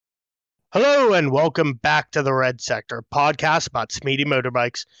Hello and welcome back to the Red Sector podcast about speedy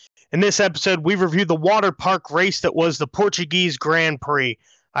motorbikes. In this episode, we review the water park race that was the Portuguese Grand Prix.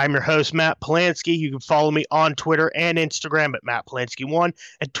 I'm your host, Matt Polanski. You can follow me on Twitter and Instagram at MattPolanski1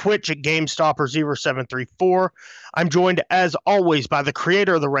 and Twitch at GameStopper0734. I'm joined, as always, by the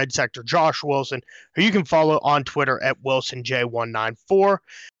creator of the Red Sector, Josh Wilson, who you can follow on Twitter at WilsonJ194.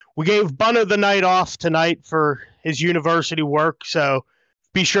 We gave Bunno the night off tonight for his university work, so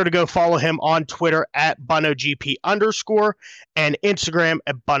be sure to go follow him on Twitter at BunnoGP_ and Instagram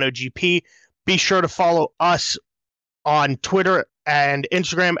at BunnoGP. Be sure to follow us on Twitter and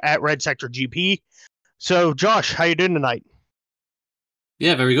Instagram at Red Sector GP. So, Josh, how you doing tonight?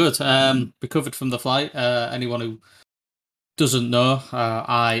 Yeah, very good. Recovered from the flight. Anyone who doesn't know,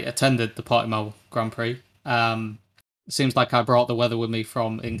 I attended the Portimao Grand Prix. It seems like I brought the weather with me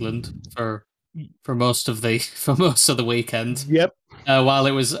from England for most of the weekend. Yep. While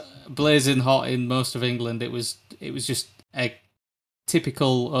it was blazing hot in most of England, it was just a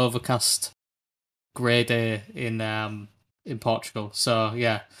typical overcast grey day in Portugal. So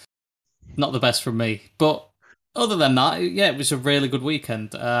yeah, not the best from me. But other than that, yeah, it was a really good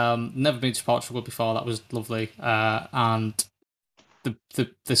weekend. Never been to Portugal before. That was lovely. And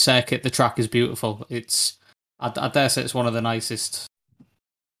the circuit, the track is beautiful. I dare say it's one of the nicest.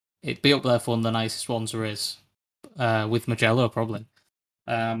 It'd be up there for one of the nicest ones there is, with Mugello probably.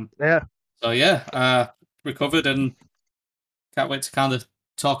 Yeah. So yeah, recovered and can't wait to kind of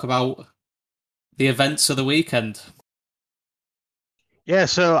talk about the events of the weekend. Yeah,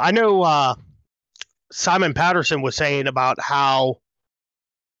 so I know Simon Patterson was saying about how,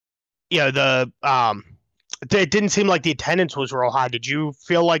 it didn't seem like the attendance was real high. Did you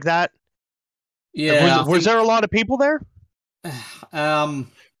feel like that? Yeah. Was there a lot of people there?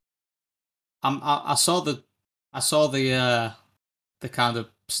 I saw the kind of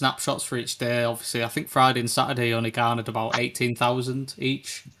snapshots for each day. Obviously, I think Friday and Saturday only garnered about 18,000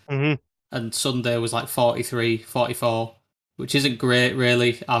 each. Mm-hmm. And Sunday was like 43, 44, which isn't great,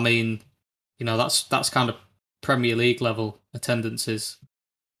 really. I mean, that's kind of Premier League level attendances.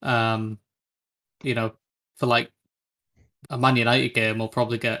 For like a Man United game, we'll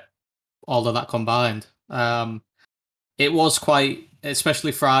probably get all of that combined. It was quite,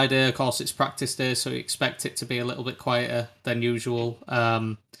 especially Friday, of course, it's practice day, so you expect it to be a little bit quieter than usual.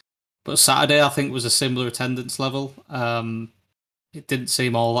 But Saturday, I think, was a similar attendance level. It didn't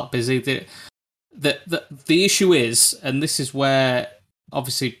seem all that busy. The issue is, and this is where,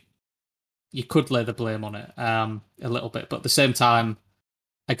 obviously, you could lay the blame on it a little bit, but at the same time,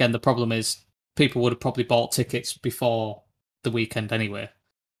 again, the problem is people would have probably bought tickets before the weekend anyway.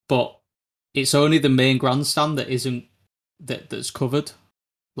 But it's only the main grandstand that's covered.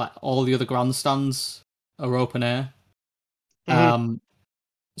 Like all the other grandstands are open air. Mm-hmm.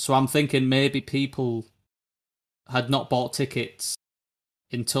 So I'm thinking maybe people had not bought tickets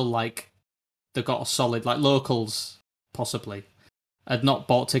until like they got a solid, like locals possibly had not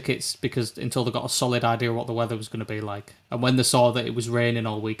bought tickets because until they got a solid idea of what the weather was going to be like. And when they saw that it was raining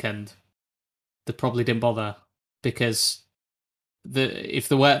all weekend, they probably didn't bother because if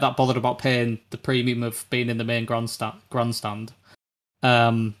they weren't that bothered about paying the premium of being in the main grandstand,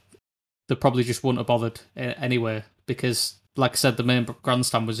 they probably just wouldn't have bothered anyway. Because, like I said, the main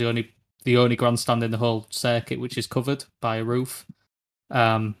grandstand was the only grandstand in the whole circuit which is covered by a roof.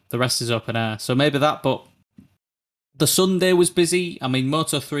 The rest is open air, so maybe that. But the Sunday was busy. I mean,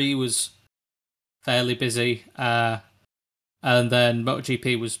 Moto3 was fairly busy, and then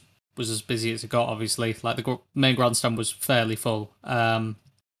MotoGP was as busy as it got, obviously. Like the main grandstand was fairly full.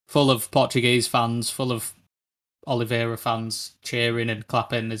 Full of Portuguese fans, full of Oliveira fans cheering and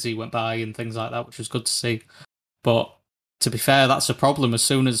clapping as he went by and things like that, which was good to see. But to be fair, that's a problem. As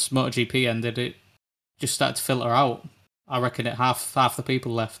soon as MotoGP ended, it just started to filter out. I reckon half the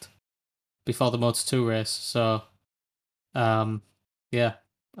people left before the Moto2 race. So, yeah.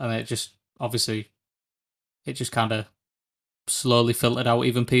 And it just, obviously, it just kind of slowly filtered out.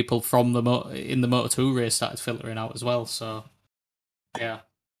 Even people from in the Moto2 race started filtering out as well. So, yeah,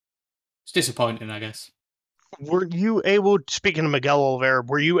 it's disappointing, I guess. Were you able, speaking of Miguel Oliveira,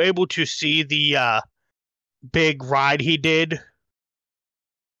 were you able to see the big ride he did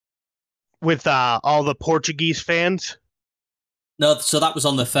with all the Portuguese fans? No, so that was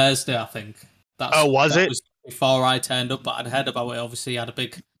on the Thursday, I think. Was it? Was before I turned up, but I'd heard about it. Obviously, had a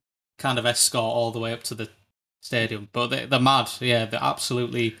big kind of escort all the way up to the stadium. But they're mad. Yeah, they're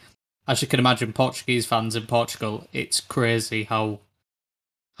absolutely, as you can imagine, Portuguese fans in Portugal, it's crazy how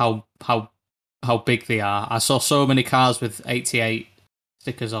big they are. I saw so many cars with 88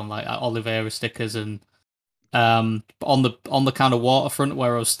 stickers on, like Oliveira stickers, and On the kind of waterfront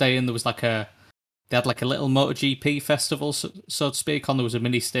where I was staying, there was they had like a little MotoGP festival, so to speak. On there was a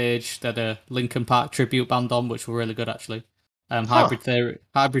mini stage. They had a Linkin Park tribute band on, which were really good actually. Hybrid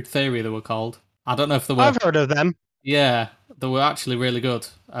Theory, they were called. I don't know if they were. I've heard of them. Yeah, they were actually really good.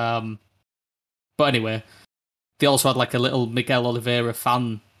 But anyway, they also had like a little Miguel Oliveira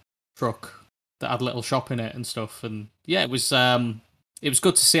fan truck that had a little shop in it and stuff. And yeah, it was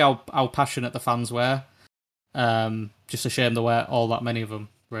good to see how passionate the fans were. Just a shame there weren't all that many of them,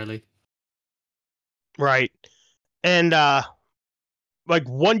 really. Right. And like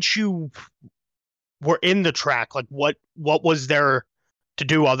once you were in the track, like what was there to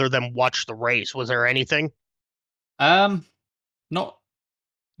do other than watch the race? Was there anything? Not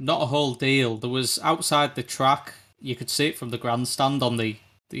a whole deal. There was outside the track. You could see it from the grandstand on the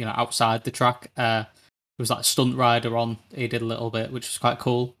outside the track. There was like a stunt rider on. He did a little bit, which was quite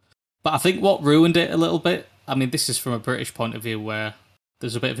cool. But I think what ruined it a little bit. I mean, this is from a British point of view where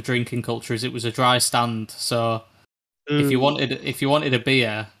there's a bit of a drinking culture. Is it was a dry stand, so if you wanted a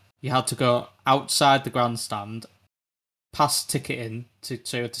beer, you had to go outside the grandstand, pass ticketing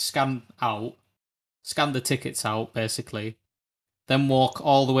so you had to scan the tickets out basically, then walk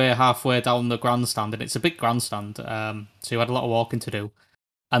all the way halfway down the grandstand, and it's a big grandstand, so you had a lot of walking to do,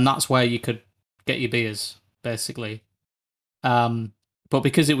 and that's where you could get your beers basically. But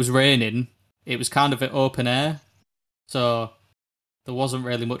because it was raining, it was kind of at open air, so there wasn't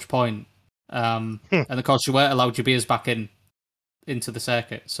really much point. And of course, you weren't allowed your beers back into the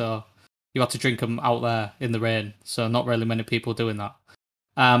circuit, so you had to drink them out there in the rain. So not really many people doing that.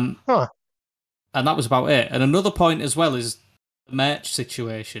 And that was about it. And another point as well is the merch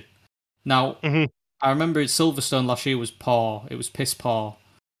situation. Now, I remember Silverstone last year was poor. It was piss poor.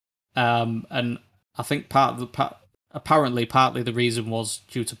 And I think apparently partly the reason was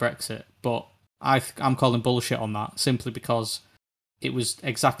due to Brexit, but I'm calling bullshit on that simply because it was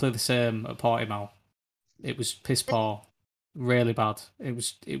exactly the same at Portimao. It was piss poor, really bad. It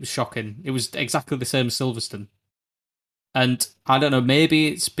was shocking. It was exactly the same as Silverstone. And I don't know, maybe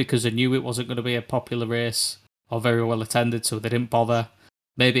it's because I knew it wasn't going to be a popular race or very well attended, so they didn't bother.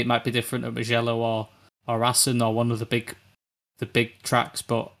 Maybe it might be different at Mugello or Assen or one of the big tracks,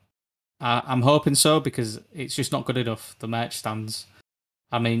 but I'm hoping so because it's just not good enough. The merch stands.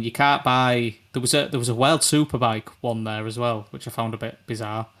 I mean, you can't buy. There was a World Superbike one there as well, which I found a bit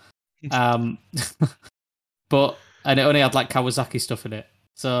bizarre. But and it only had like Kawasaki stuff in it,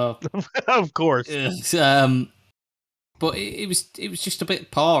 so of course. But it was just a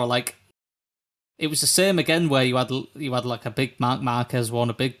bit poor. Like it was the same again, where you had like a big Marc Marquez one,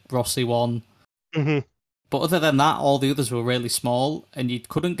 a big Rossi one. Mm-hmm. But other than that, all the others were really small, and you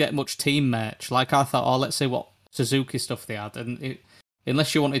couldn't get much team merch. Like I thought, let's see what Suzuki stuff they had, and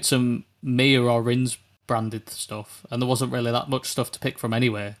unless you wanted some Mia or Rins branded stuff, and there wasn't really that much stuff to pick from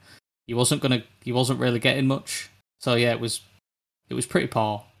anyway, you wasn't really getting much. So yeah, it was pretty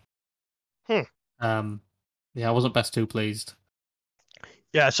poor. Yeah, I wasn't best too pleased.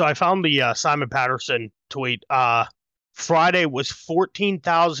 Yeah, so I found the Simon Patterson tweet. Friday was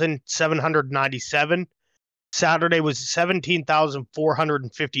 14,797. Saturday was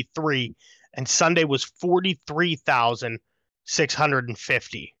 17,453, and Sunday was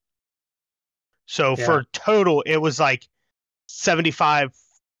 43,650. So for total, it was like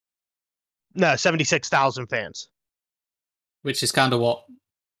 76,000 fans. Which is kind of what,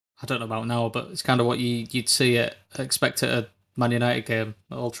 I don't know about now, but it's kind of what you'd expect at a Man United game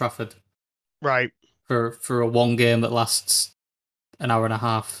at Old Trafford. Right. For a one game that lasts an hour and a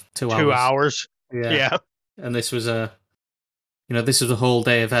half, 2 hours. 2 hours. Yeah. And this was a whole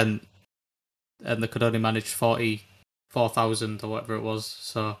day event, and they could only manage 44,000 or whatever it was.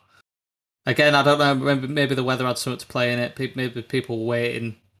 So again, I don't know. Maybe the weather had something to play in it. Maybe people were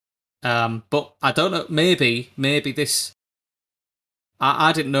waiting. But I don't know. Maybe this.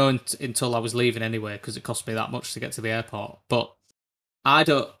 I didn't know until I was leaving anyway, because it cost me that much to get to the airport. But I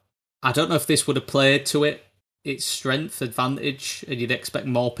don't know if this would have played to its strength advantage, and you'd expect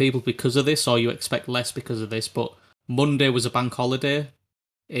more people because of this, or you expect less because of this. But Monday was a bank holiday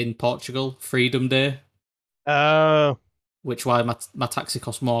in Portugal, Freedom Day. Which why my taxi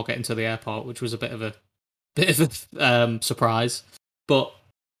cost more getting to the airport, which was a bit of a surprise. But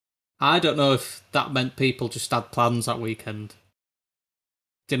I don't know if that meant people just had plans that weekend.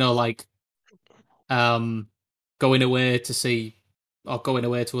 You know, like going away to see, or going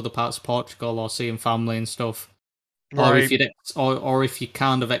away to other parts of Portugal, or seeing family and stuff, right. or if you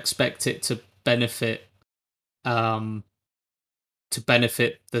kind of expect it to benefit, the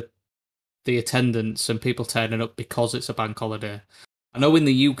attendance and people turning up because it's a bank holiday. I know in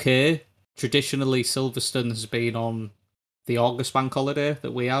the UK traditionally Silverstone has been on the August bank holiday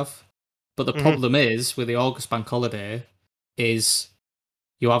that we have. But the problem is with the August bank holiday is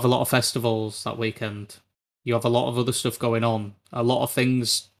you have a lot of festivals that weekend. You have a lot of other stuff going on. A lot of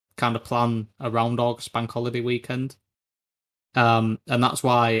things kind of plan around August bank holiday weekend. And that's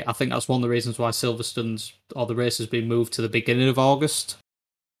why I think that's one of the reasons why Silverstone's or the race has been moved to the beginning of August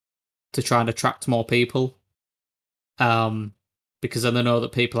to try and attract more people. Because then they know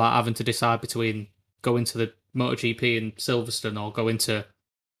that people are having to decide between going to the MotoGP in Silverstone or going to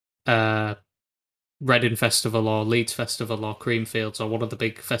Reading Festival or Leeds Festival or Creamfields or one of the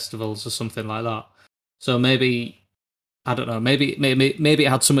big festivals or something like that. So maybe, I don't know, maybe it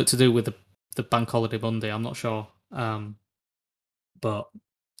had something to do with the bank holiday Monday. I'm not sure. But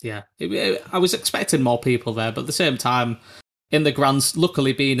yeah, I was expecting more people there, but at the same time,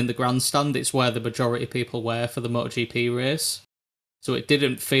 luckily being in the grandstand, it's where the majority of people were for the MotoGP race. So it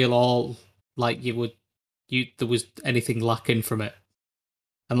didn't feel all like there was anything lacking from it.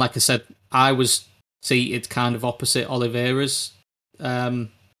 And like I said, I was seated kind of opposite Oliveira's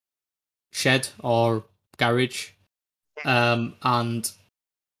shed or garage. And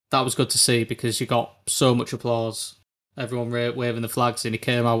that was good to see because you got so much applause. Everyone waving the flags, and he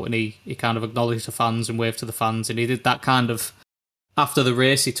came out and he kind of acknowledged the fans and waved to the fans, and he did that kind of after the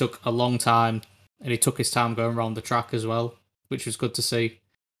race. He took a long time, and he took his time going around the track as well, which was good to see.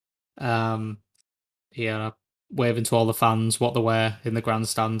 Waving to all the fans, what they wear in the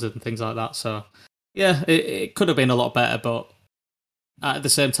grandstand and things like that. So yeah, it could have been a lot better, but at the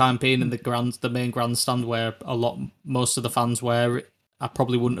same time, being in the main grandstand where most of the fans were, I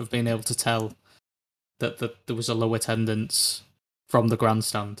probably wouldn't have been able to tell that there was a low attendance from the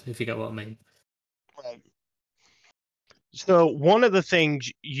grandstand, if you get what I mean. Right. So one of the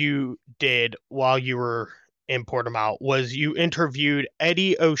things you did while you were in Portimao was you interviewed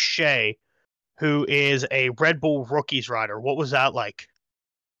Eddie O'Shea, who is a Red Bull Rookies rider. What was that like?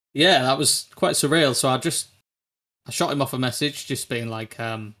 Yeah, that was quite surreal. So I shot him off a message, just being like,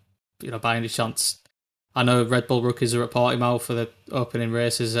 by any chance, I know Red Bull Rookies are at Portimao for the opening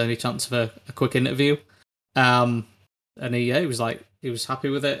races. Any chance of a quick interview? And he was happy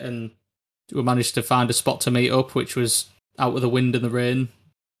with it, and we managed to find a spot to meet up, which was out with the wind and the rain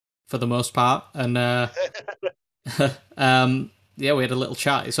for the most part. And yeah, we had a little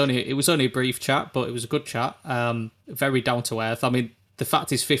chat. It was only a brief chat, but it was a good chat. Very down to earth. I mean, the fact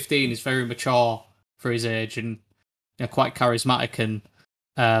he's 15 is very mature for his age, and quite charismatic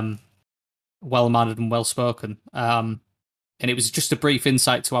and well mannered and well spoken. And it was just a brief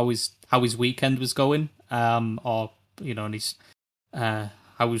insight to how his weekend was going, and his how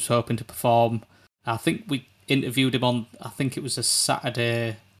he was hoping to perform. I think we interviewed him on, I think it was a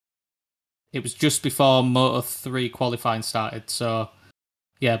Saturday. It was just before Moto3 qualifying started, so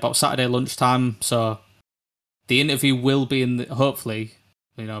yeah, about Saturday lunchtime. So the interview will be hopefully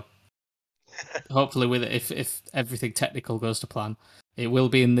with it, if everything technical goes to plan, it will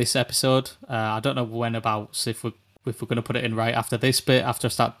be in this episode. I don't know when about, if we're going to put it in right after this bit, after I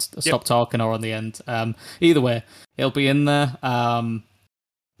stop talking, or on the end. Either way, it'll be in there.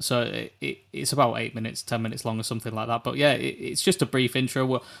 So it's about 8 minutes, 10 minutes long or something like that. But yeah, it's just a brief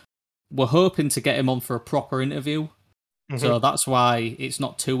intro. We're hoping to get him on for a proper interview. Mm-hmm. So that's why it's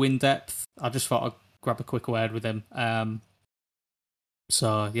not too in-depth. I just thought I'd grab a quick word with him.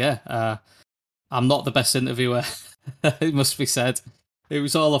 So yeah, I'm not the best interviewer, it must be said. It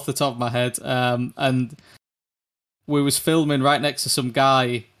was all off the top of my head. And we was filming right next to some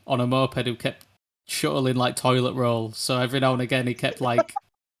guy on a moped who kept shuttling like toilet roll. So every now and again he kept like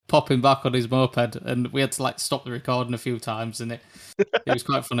popping back on his moped, and we had to like stop the recording a few times, and it was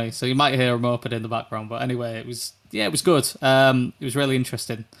quite funny. So you might hear a moped in the background, but anyway, it was good. It was really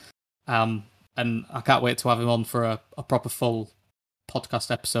interesting. And I can't wait to have him on for a proper full podcast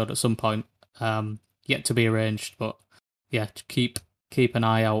episode at some point. Yet to be arranged, but yeah, keep an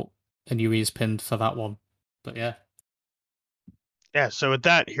eye out and your ears pinned for that one. But yeah. Yeah, so with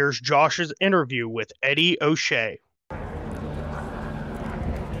that, here's Josh's interview with Eddie O'Shea.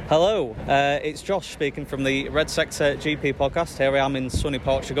 Hello, it's Josh speaking from the Red Sector GP podcast. Here I am in sunny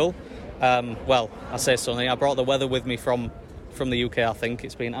Portugal. Well, I say sunny. I brought the weather with me from the UK, I think.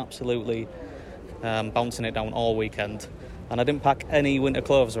 It's been absolutely bouncing it down all weekend. And I didn't pack any winter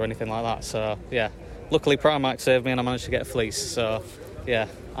clothes or anything like that. So, yeah, luckily Primark saved me and I managed to get a fleece. So, yeah,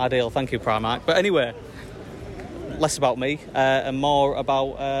 ideal. Thank you, Primark. But anyway, less about me and more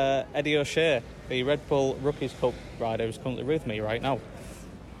about Eddie O'Shea, the Red Bull Rookies Cup rider who's currently with me right now.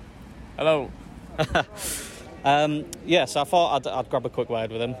 Hello. So I thought I'd grab a quick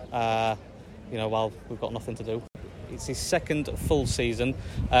word with him, while we've got nothing to do. it's his second full season.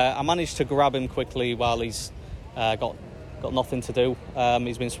 I managed to grab him quickly while he's got nothing to do.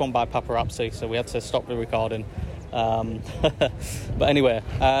 He's been swamped by paparazzi, so we had to stop the recording. But anyway,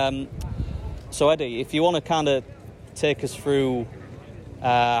 so Eddie, if you want to kind of take us through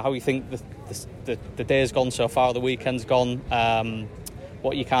how you think the day's gone so far, the weekend's gone,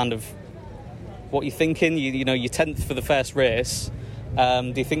 what you're thinking. You're 10th for the first race.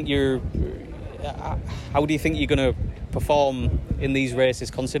 Do you think how do you think you're going to perform in these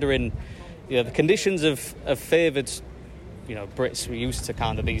races, considering the conditions have favoured Brits? We're used to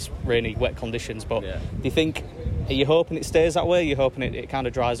kind of these rainy, wet conditions, but Yeah. do you think, are you hoping it stays that way? Are you hoping it kind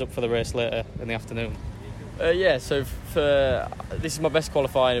of dries up for the race later in the afternoon? So this is my best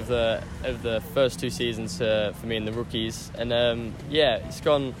qualifying of the first 2 seasons for me and the rookies, and it's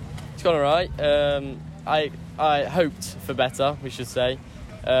gone all right. I hoped for better, we should say,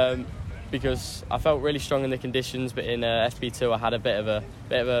 because I felt really strong in the conditions, but in FP2 I had a bit of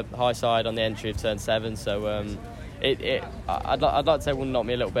a high side on the entry of turn 7, so I'd like to say it would knock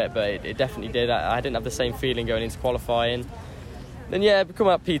me a little bit, but it definitely did. I didn't have the same feeling going into qualifying. Then come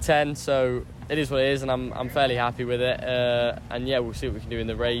out P10, so it is what it is, and I'm fairly happy with it. And we'll see what we can do in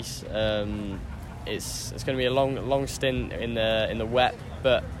the race. It's going to be a long stint in the wet,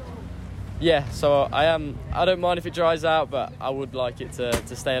 but so I don't mind if it dries out, but I would like it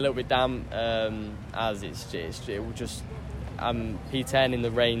to stay a little bit damp, as it will just. I'm P10 in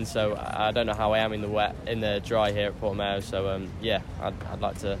the rain, so I don't know how I am in the dry here at Portimao. So I'd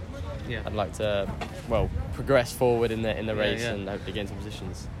like to progress forward in the race and hopefully get into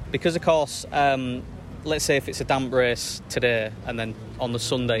positions. Because of course, let's say if it's a damp race today and then on the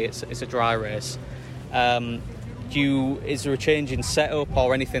Sunday it's a dry race, is there a change in setup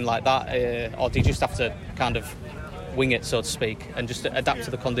or anything like that, or do you just have to kind of wing it, so to speak, and just adapt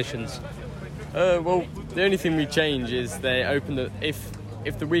to the conditions? The only thing we change is they open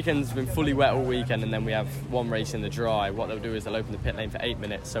if the weekend's been fully wet all weekend and then we have one race in the dry, what they'll do is they'll open the pit lane for 8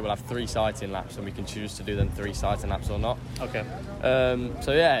 minutes, so we'll have 3 sighting laps and we can choose to do them 3 sighting laps or not. Okay.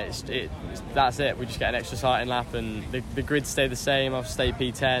 That's it. We just get an extra sighting lap, and the grids stay the same. I'll stay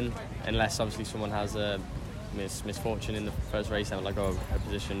P10 unless obviously someone has a misfortune in the first race and I'll go a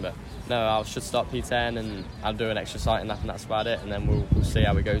position, but no, I should start P10 and I'll do an extra sighting lap and that's about it, and then we'll see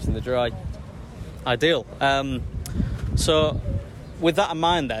how it goes in the dry. Ideal. So with that in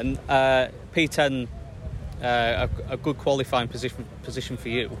mind then, P10, a good qualifying position for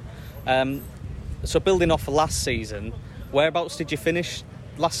you. So building off of last season, whereabouts did you finish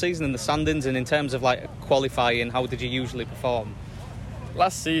last season in the standings, and in terms of like qualifying, how did you usually perform?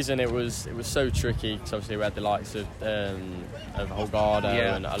 Last season it was so tricky because obviously we had the likes of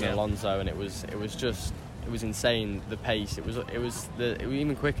Holgado and Alonso, and it was insane, the pace. It was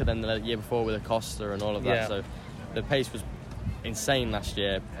even quicker than the year before with Acosta and all of that. Yeah. So the pace was insane last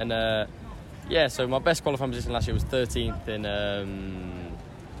year, and so my best qualifying position last year was 13th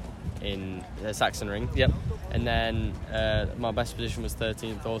in Sachsenring. Yep. And then my best position was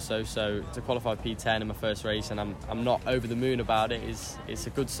 13th also. So to qualify P10 in my first race, and I'm not over the moon about it, it's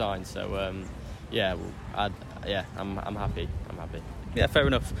a good sign. So I'm happy. Yeah, fair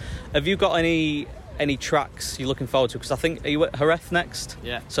enough. Have you got any tracks you're looking forward to? Because I think, are you at Jerez next?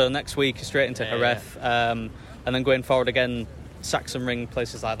 Yeah. So next week you're straight into Jerez, and then going forward again, Sachsenring,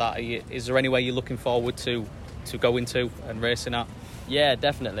 places like that. Is there anywhere you're looking forward to go into and racing at? Yeah,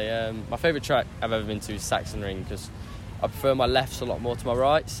 definitely. My favourite track I've ever been to is Sachsenring, because I prefer my lefts a lot more to my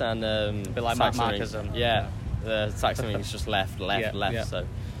rights, and a bit like Mark Marquez. Yeah, the Sachsenring is just left. Yeah. So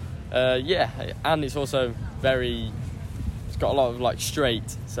and it's also it's got a lot of like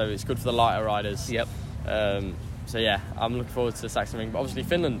straight, so it's good for the lighter riders. Yep. I'm looking forward to Sachsenring, but obviously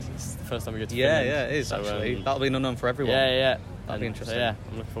Finland. It's the first time we go to Finland. Yeah, it is, so, actually. That'll be an unknown for everyone. Yeah. That'll be interesting. So,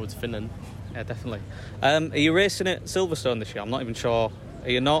 I'm looking forward to Finland. Yeah, definitely. Are you racing at Silverstone this year? I'm not even sure. Are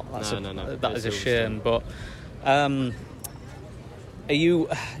you not? No. That is a shame. But are you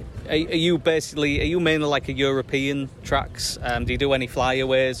mainly like a European tracks? Do you do any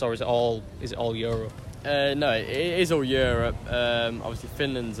flyaways, or is it all Europe? No, it is all Europe. Obviously,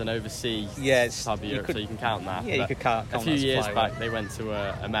 Finland's an overseas type of Europe, so you can count that. Yeah, you could count a few years flyaway. back, they went to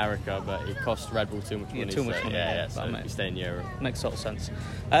America, but it cost Red Bull too much money. Too much money. So we stay in Europe. Makes total sense.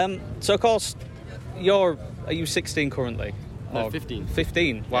 So, of course, are you 16 currently? No, 15.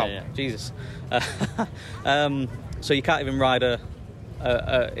 15? Wow, yeah. Jesus. So you can't even ride in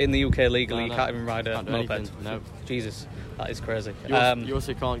the UK legally, you can't even ride a moped? No. Jesus. That is crazy. You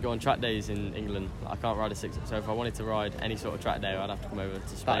also can't go on track days in England. I can't ride a 6. So if I wanted to ride any sort of track day, I'd have to come over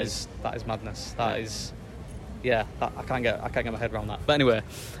to Spain. That is madness. I can't get my head around that. But anyway,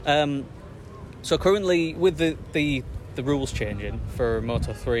 So currently, with the rules changing for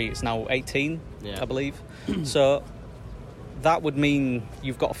Moto3, it's now 18, I believe. So that would mean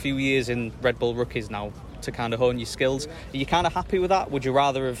you've got a few years in Red Bull Rookies now to kind of hone your skills. Are you kind of happy with that? Would you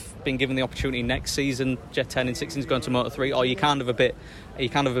rather have been given the opportunity next season, Jet 10 and 16s going to Moto3, or are you kind of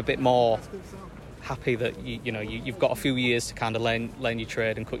a bit more happy that you've got a few years to kind of learn your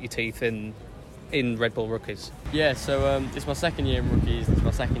trade and cut your teeth in Red Bull Rookies? Yeah, so it's my second year in Rookies. It's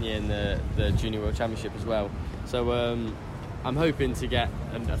my second year in the Junior World Championship as well. So I'm hoping to get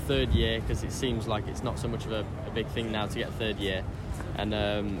a third year, because it seems like it's not so much of a big thing now to get a third year. And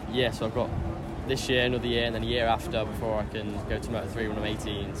so I've got this year, another year, and then a year after before I can go to Moto3 when I'm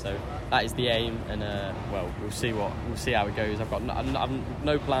 18. So that is the aim, and we'll see how it goes. I've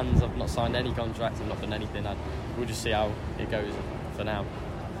no plans. I've not signed any contracts. I've not done anything. We'll just see how it goes for now.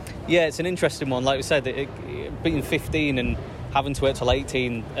 Yeah, it's an interesting one. Like we said, being 15 and having to wait till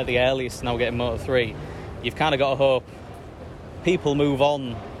 18 at the earliest, now getting Moto3, you've kind of got to hope people move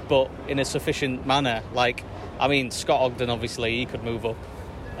on, but in a sufficient manner. Like, I mean, Scott Ogden, obviously, he could move up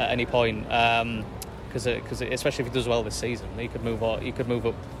at any point, because especially if he does well this season, he could move up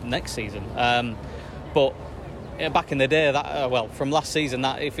next season. But back in the day, that from last season,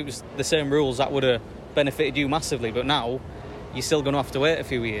 that if it was the same rules, that would have benefited you massively. But now you're still going to have to wait a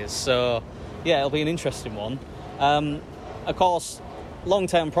few years. So yeah, it'll be an interesting one. Of course,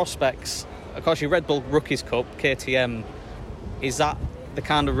 long-term prospects. Of course, your Red Bull Rookies Cup, KTM, is that the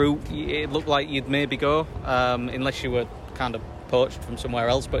kind of route it looked like you'd maybe go, unless you were kind of poached from somewhere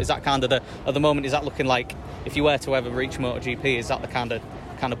else? But is that kind of at the moment, is that looking like, if you were to ever reach MotoGP, is that the kind of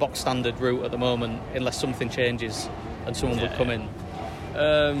box standard route at the moment, unless something changes and someone would come in?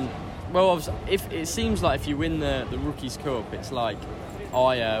 Well, if it seems like if you win the Rookies Cup, it's like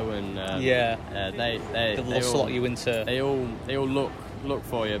Io and they'll slot you into. They all look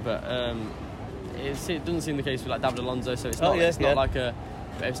for you, but it doesn't seem the case with like David Alonso. So it's not like a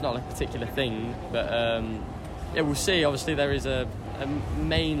particular thing, but we'll see. Obviously, there is a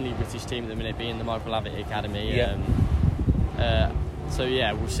mainly British team at the minute, being the Michael Abbott Academy. So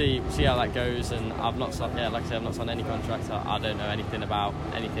yeah, we'll see how that goes. And I've not signed, like I said, I've not signed any contracts. I don't know anything about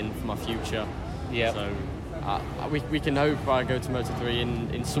anything for my future. Yeah. So we can hope I go to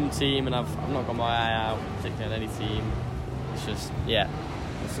Moto3 in some team, and I've not got my eye out particularly on any team. It's just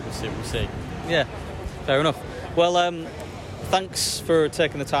we'll see. Yeah, fair enough. Well, thanks for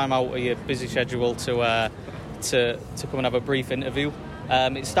taking the time out of your busy schedule to come and have a brief interview.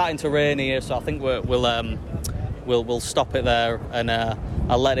 It's starting to rain here, so I think we'll stop it there, and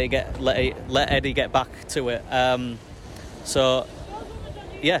I'll let Eddie get back to it. So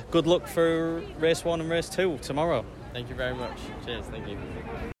yeah, good luck for race 1 and race 2 tomorrow. Thank you very much. Cheers. Thank you.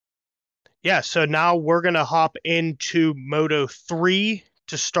 Yeah, so now we're going to hop into Moto3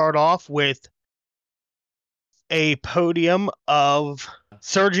 to start off with a podium of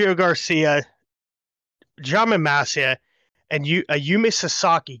Sergio Garcia, Jamin Masia, and Yumi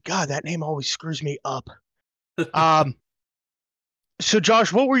Sasaki. God, that name always screws me up. So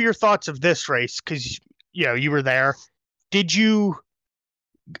Josh, what were your thoughts of this race? Because you were there. Did you?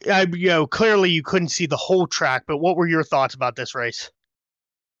 Clearly you couldn't see the whole track, but what were your thoughts about this race?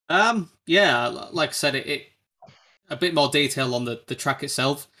 Yeah, like I said, it a bit more detail on the track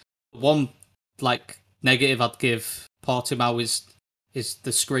itself. One negative I'd give Portimao is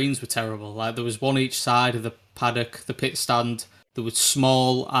the screens were terrible. Like, there was one each side of the paddock, the pit stand. There was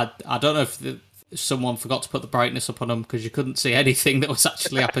small. I don't know if someone forgot to put the brightness up on them, because you couldn't see anything that was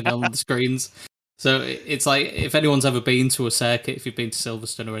actually happening on the screens. So it's like, if anyone's ever been to a circuit, if you've been to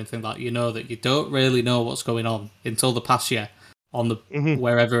Silverstone or anything like that, you know that you don't really know what's going on until the pass you on the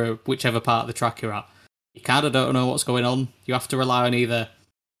whichever part of the track you're at. You kind of don't know what's going on. You have to rely on either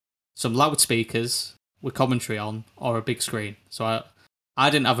some loudspeakers with commentary on or a big screen. So I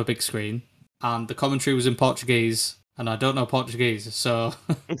didn't have a big screen, and the commentary was in Portuguese, and I don't know Portuguese, so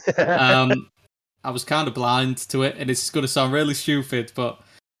I was kind of blind to it, and it's going to sound really stupid, but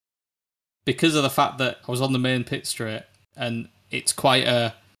because of the fact that I was on the main pit straight, and it's quite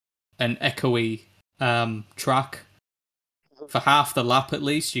an echoey track, for half the lap at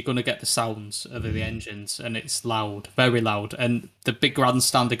least, you're going to get the sounds of the engines, and it's loud, very loud. And the big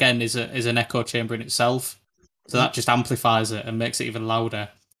grandstand, again, is an echo chamber in itself, so that just amplifies it and makes it even louder.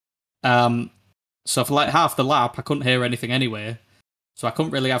 So for half the lap, I couldn't hear anything anyway, so I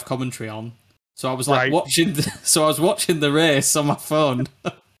couldn't really have commentary on. So I was watching the race on my phone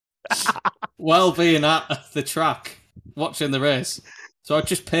while being at the track, watching the race. So I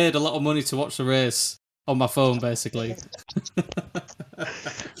just paid a lot of money to watch the race on my phone, basically.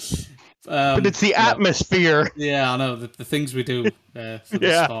 but it's the atmosphere. Yeah, I know the things we do for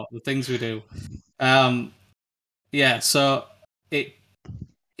the sport. The things we do. So it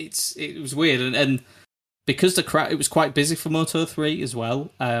was weird, and because it was quite busy for Moto 3 as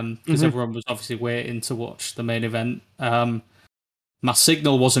well, because everyone was obviously waiting to watch the main event. My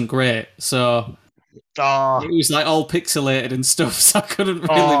signal wasn't great, so it was like all pixelated and stuff, so I couldn't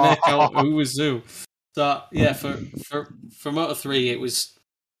really make out who was who. So yeah, for Moto 3, it was,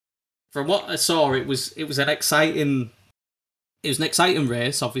 from what I saw, it was an exciting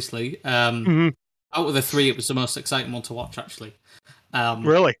race, obviously. Out of the three, it was the most exciting one to watch, actually.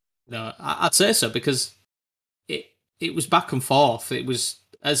 Really? No, I'd say so, because it was back and forth. It was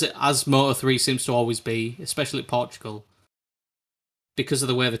as Moto 3 seems to always be, especially at Portugal, because of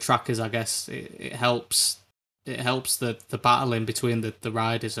the way the track is. I guess it helps the battling between the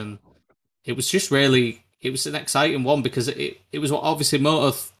riders, and it was just really, it was an exciting one, because it was obviously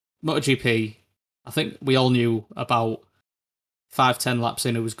MotoGP. I think we all knew about 5-10 laps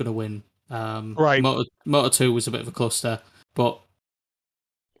in who was going to win. Right. Moto 2 was a bit of a cluster, but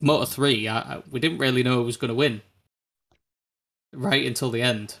Moto 3, we didn't really know who was going to win right until the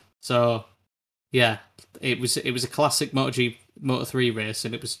end. So yeah, it was a classic Moto 3 race,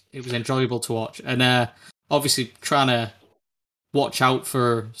 and it was enjoyable to watch. And obviously trying to watch out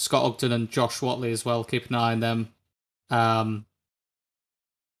for Scott Ogden and Josh Watley as well, keep an eye on them.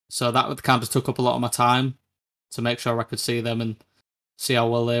 So that kind of took up a lot of my time to make sure I could see them and see how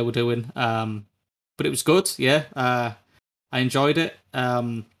well they were doing. But it was good, yeah. I enjoyed it.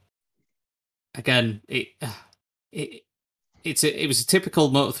 Again, it was a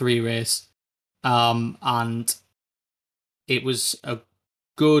typical Moto 3 race, and it was a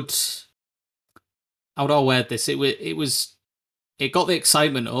good. How would I word this? It got the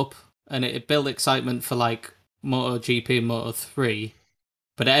excitement up, and it built excitement for like MotoGP and Moto 3,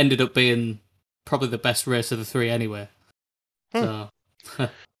 but it ended up being probably the best race of the three anyway. So.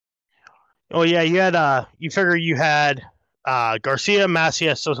 Oh yeah, you figure you had Garcia,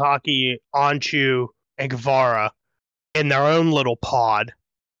 Masia, Sasaki, Anchu, and Guevara in their own little pod,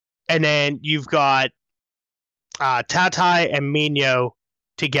 and then you've got Tatai and Mino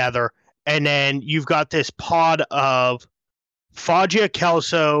together, and then you've got this pod of Foggia,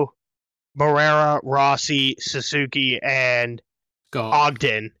 Kelso, Moreira, Rossi, Suzuki, and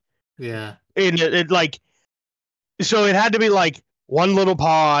Ogden. Yeah, so it had to be like one little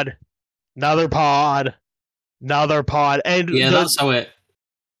pod, another pod, and that's how it.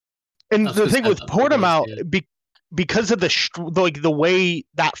 And the thing with Portimao, because of the way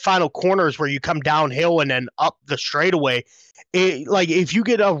that final corner is where you come downhill and then up the straightaway, if you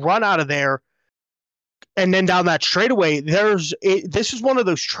get a run out of there and then down that straightaway, this is one of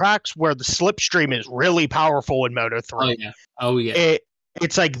those tracks where the slipstream is really powerful in Moto 3. Oh yeah.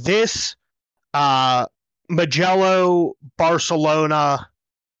 It's like this, Mugello, Barcelona.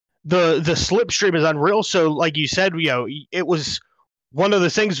 The slipstream is unreal. So, like you said, it was one of the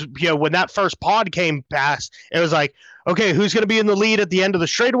things. When that first pod came past, it was like, okay, who's going to be in the lead at the end of the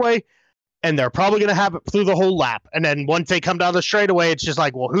straightaway? And they're probably going to have it through the whole lap. And then once they come down the straightaway, it's just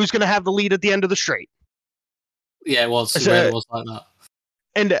like, well, who's going to have the lead at the end of the straight? Yeah, it was. It was like that.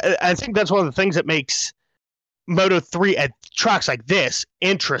 And I think that's one of the things that makes Moto 3 at tracks like this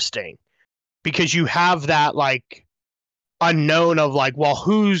interesting, because you have that like unknown of like, well,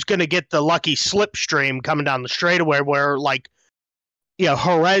 who's going to get the lucky slipstream coming down the straightaway, where like,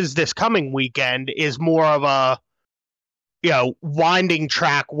 Jerez this coming weekend is more of a, winding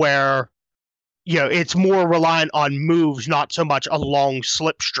track where, it's more reliant on moves, not so much a long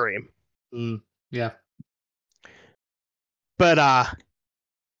slipstream. Yeah. But,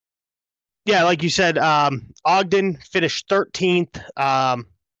 yeah, like you said, Ogden finished 13th.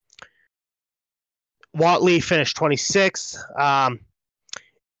 Watley finished 26th.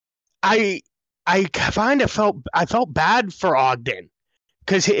 I kind of felt bad for Ogden,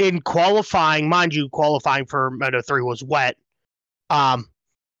 because in qualifying, mind you, qualifying for Moto 3 was wet.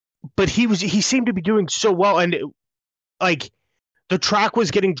 But he seemed to be doing so well, and the track was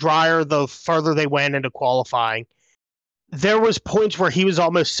getting drier the further they went into qualifying. There was points where he was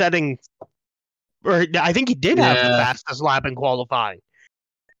almost setting, or I think he did have the fastest lap in qualifying.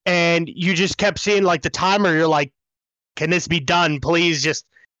 And you just kept seeing like the timer. You're like, can this be done? Please just,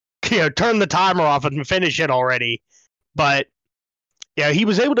 turn the timer off and finish it already. But yeah, he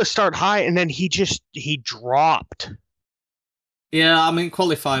was able to start high, and then he dropped. Yeah, I mean,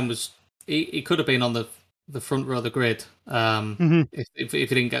 qualifying was, he could have been on the front row of the grid if he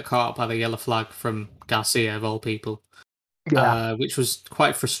didn't get caught up by the yellow flag from Garcia, of all people. Yeah. Which was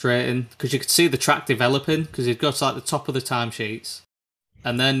quite frustrating, because you could see the track developing, because he'd go to like the top of the timesheets,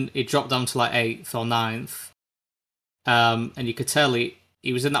 and then he dropped down to like 8th or 9th. And you could tell he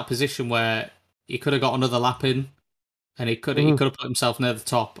was in that position where he could have got another lap in, and he could have put himself near the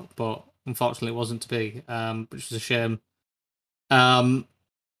top, but unfortunately it wasn't to be, which was a shame. And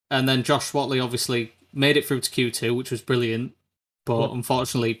then Josh Watley obviously made it through to Q2, which was brilliant, but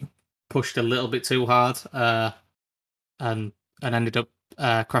unfortunately pushed a little bit too hard, and ended up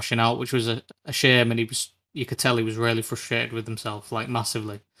crashing out, which was a shame. And you could tell he was really frustrated with himself, like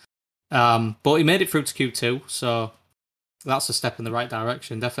massively. But he made it through to Q2, so that's a step in the right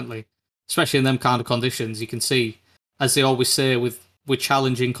direction, definitely. Especially in them kind of conditions, you can see, as they always say, with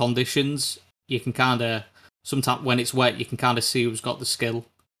challenging conditions, you can kind of, sometimes when it's wet, you can kind of see who's got the skill.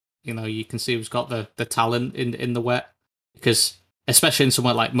 You know, you can see who's got the talent in the wet, because especially in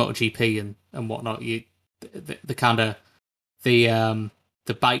somewhere like MotoGP and whatnot, the kind of the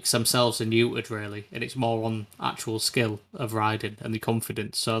bikes themselves are neutered really, and it's more on actual skill of riding and the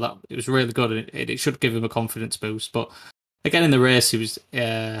confidence. So that it was really good, and it should give him a confidence boost. But again, in the race, he was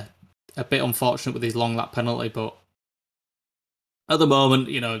a bit unfortunate with his long lap penalty. But at the moment,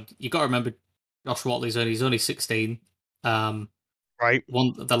 you know, you got to remember Josh Watley's only 16. Right.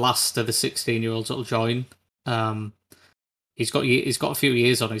 The last of the 16-year-olds that'll join. He's got a few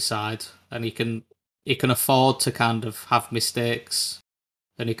years on his side, and he can afford to kind of have mistakes,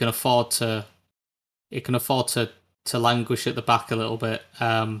 and he can afford to languish at the back a little bit,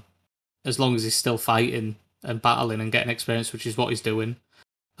 as long as he's still fighting and battling and getting experience, which is what he's doing.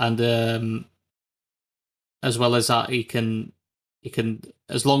 And as well as that, he can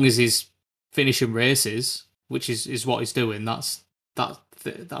as long as he's finishing races, which is what he's doing, that's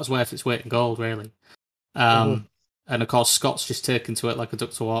worth its weight in gold, really. And of course, Scott's just taken to it like a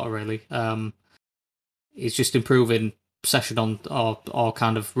duck to water, really. He's just improving session on or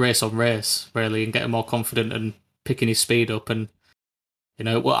kind of race on race, really, and getting more confident and picking his speed up. And you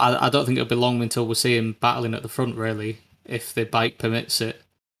know, well, I don't think it'll be long until we see him battling at the front, really, if the bike permits it.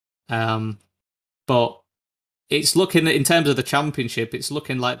 But it's looking, in terms of the championship, it's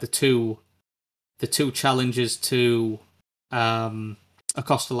looking like the two challengers to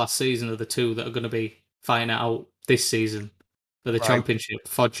Acosta last season are the two that are going to be fighting it out this season for the championship,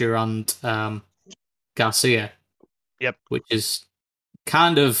 Foggia and Garcia. Yep. Which is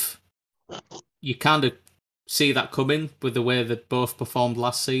kind of, you kind of see that coming with the way that both performed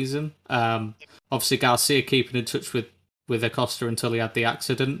last season. Obviously Garcia keeping in touch with Acosta until he had the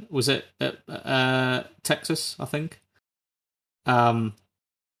accident. Was it at Texas, I think? I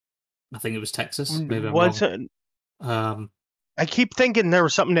think it was Texas. Maybe I'm wrong. I keep thinking there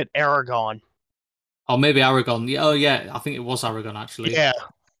was something at Aragon. Or maybe Aragon. Oh yeah, I think it was Aragon actually. Yeah.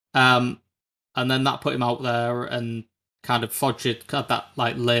 And then that put him out there, and kind of Foggia had that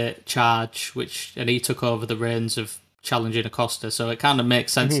like late charge, and he took over the reins of challenging Acosta. So it kind of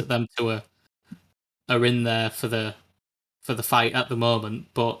makes sense that them two are in there for the fight at the moment.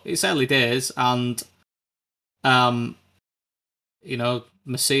 But it's early days, and you know,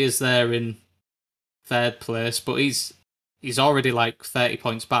 Messia's there in third place, but he's already like 30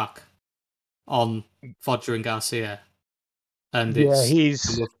 points back on Foggia and Garcia. And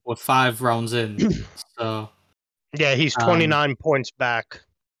we're 5 rounds in, so yeah, he's 29 points back.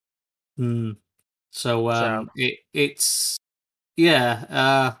 So it's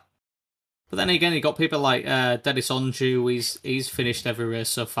yeah. But then again, you got people like Dennis Onju. He's finished every race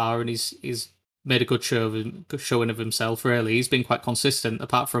so far, and he's made a good showing of himself. Really, he's been quite consistent.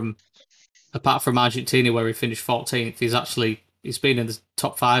 Apart from Argentina, where he finished 14th, he's been in the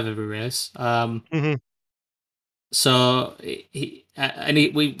top 5 every race. So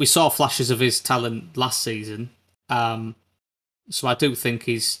we saw flashes of his talent last season. So I do think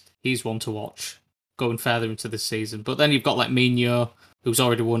he's one to watch going further into this season. But then you've got like Mino, who's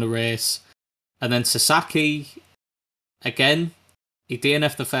already won a race, and then Sasaki. Again, he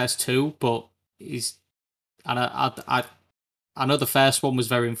DNF'd the first 2, but I know the first one was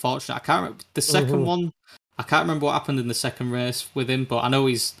very unfortunate. I can't remember the second one. I can't remember what happened in the second race with him, but I know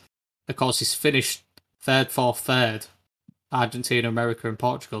he's finished 3rd, 4th, 3rd, Argentina, America, and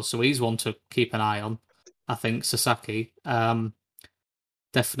Portugal. So he's one to keep an eye on, I think, Sasaki.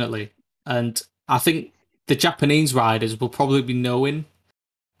 Definitely. And I think the Japanese riders will probably be knowing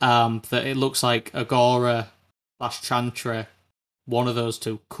that it looks like Agora / Chantre, one of those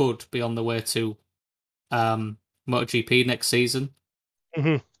two, could be on the way to MotoGP next season,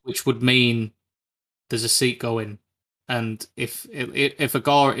 which would mean there's a seat going. And if the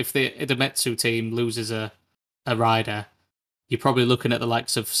Idemitsu team loses a rider, you're probably looking at the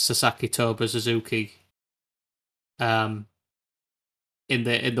likes of Sasaki, Toba, Suzuki, in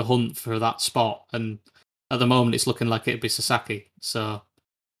the hunt for that spot. And at the moment, it's looking like it'd be Sasaki. So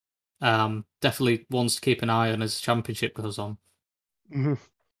Definitely ones to keep an eye on as the championship goes on. Mm-hmm.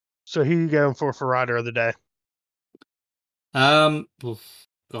 So who are you going for rider of the day?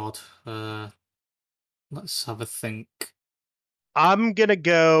 Let's have a think. I'm gonna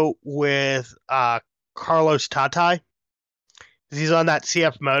go with Carlos Tatai. He's on that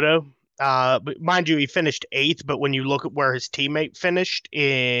CF Moto. But mind you, he finished 8th, but when you look at where his teammate finished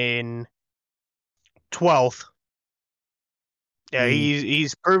in 12th, yeah,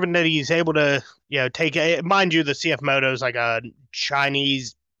 he's proven that he's able to, take it. Mind you, the CF Moto is like a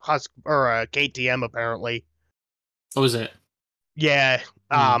Chinese or a KTM apparently. Oh, is it? Yeah.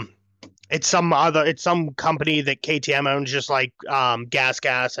 It's some company that KTM owns, just like Gas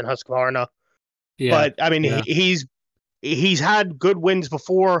and Husqvarna. Yeah. But I mean, he's had good wins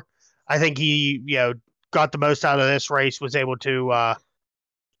before. I think he, got the most out of this race, was able to,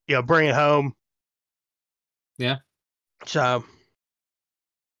 bring it home. Yeah. So,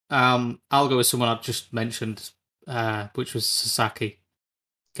 I'll go with someone I've just mentioned, which was Sasaki.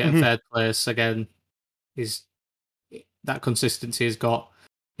 Getting third place again. That consistency has got,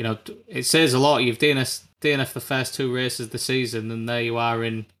 it says a lot. You've DNF the first 2 races of the season, and there you are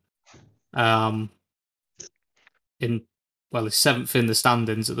in he's 7th in the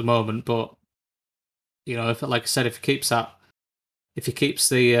standings at the moment. But if, like I said, if he keeps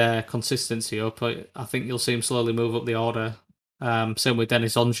the consistency up, I think you'll see him slowly move up the order. Same with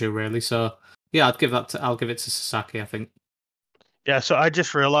Dennis Onju, really. So yeah, I'll give it to Sasaki, I think. Yeah, so I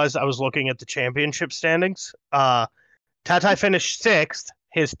just realized I was looking at the championship standings. Tatai finished 6th.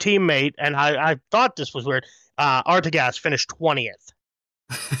 His teammate, and I thought this was weird, Artigas finished 20th.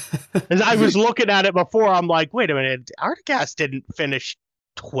 As I was looking at it before, I'm like, wait a minute, Artigas didn't finish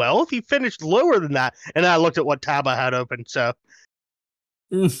 12th? He finished lower than that. And then I looked at what tab I had open, so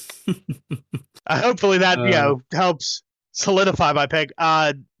hopefully that helps solidify my pick.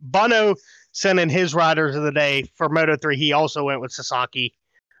 Bono sent in his riders of the day for Moto3. He also went with Sasaki.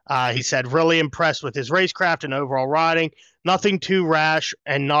 He said, really impressed with his racecraft and overall riding. Nothing too rash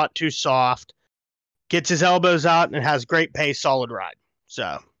and not too soft. Gets his elbows out and has great pace, solid ride.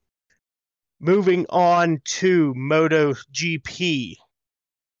 So, moving on to MotoGP.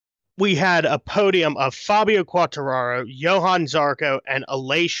 We had a podium of Fabio Quartararo, Johan Zarco, and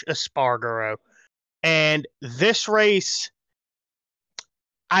Aleix Espargaro. And this race,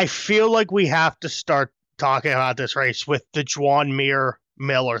 I feel like we have to start talking about this race with the Joan Mir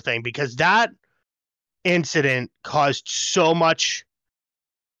Miller thing, because that incident caused so much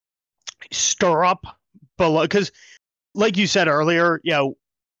stir up below. Because, like you said earlier,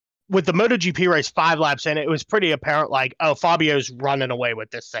 with the MotoGP race 5 laps in, it was pretty apparent, like, oh, Fabio's running away with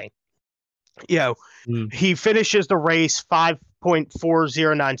this thing. He finishes the race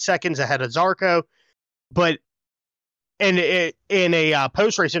 5.409 seconds ahead of Zarco, but in a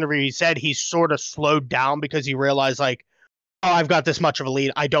post-race interview, he said he sort of slowed down because he realized, like, oh, I've got this much of a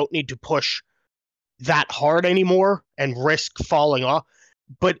lead. I don't need to push that hard anymore and risk falling off.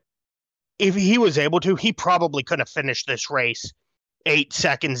 But if he was able to, he probably could have finished this race 8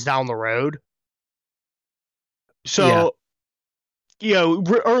 seconds down the road. So,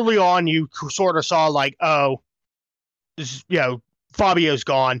 early on, you sort of saw, like, oh, Fabio's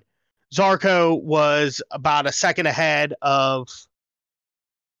gone. Zarco was about a second ahead of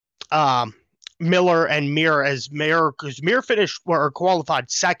Miller and Mir, because Mir finished or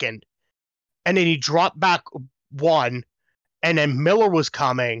qualified second, and then he dropped back 1, and then Miller was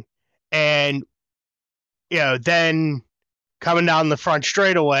coming, and then coming down the front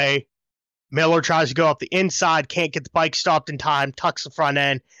straightaway, Miller tries to go up the inside, can't get the bike stopped in time, tucks the front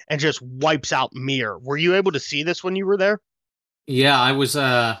end, and just wipes out Mir. Were you able to see this when you were there? Yeah, I was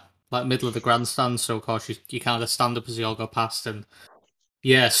middle of the grandstand, so of course you kind of stand up as you all go past, and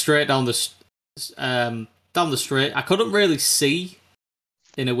straight down the straight. I couldn't really see,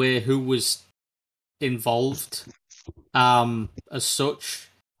 in a way, who was involved as such.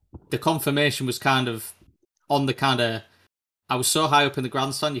 The confirmation was kind of on the I was so high up in the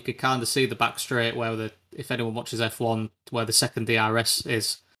grandstand, you could kind of see the back straight where if anyone watches F1, where the second DRS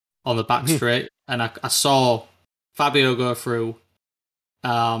is on the back straight, and I saw Fabio go through,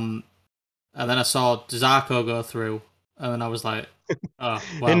 and then I saw Zarco go through, and then I was like, oh,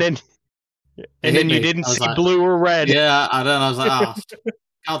 well. and then you didn't see like, blue or red. Yeah, I was like, oh,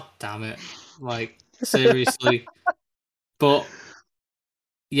 god damn it. Like, seriously. But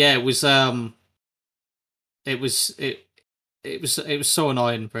yeah, it was so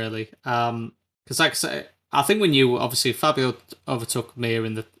annoying, really. Because like I said, I think we knew, obviously, Fabio overtook Mir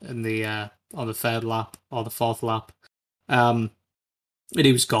on the 3rd lap or the 4th lap. And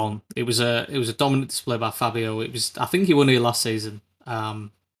he was gone. It was a dominant display by Fabio. I think he won here last season.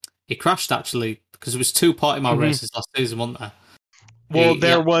 he crashed actually because there was 2 Portimao Mhm. races last season, wasn't there? Well,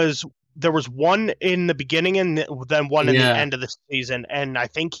 Yeah. there was one in the beginning and then one in the Yeah. end of the season, and I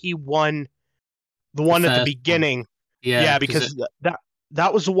think he won the one at the first one. beginning. Yeah, Yeah, because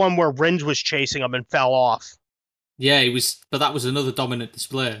that was the one where Rins was chasing him and fell off. Yeah, he was, but that was another dominant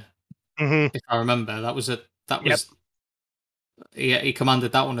display, Mm-hmm. if I remember. That was Yep. he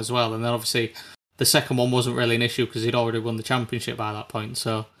commanded that one as well, and then obviously the second one wasn't really an issue because he'd already won the championship by that point.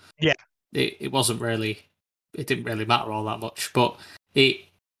 So Yeah. it wasn't really, it didn't really matter all that much. But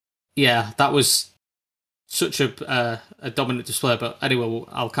that was such a dominant display. But anyway,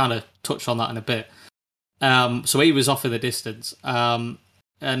 I'll kind of touch on that in a bit. So he was off in the distance, and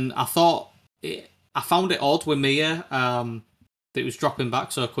I found it odd with Mia that it was dropping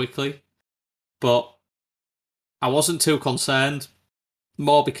back so quickly, but I wasn't too concerned.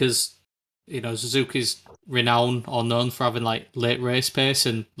 More because Suzuki's renowned or known for having like late race pace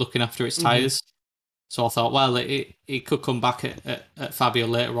and looking after its tires. So I thought, well, it could come back at Fabio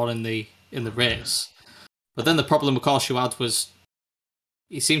later on in the race. But then the problem, of course, you had was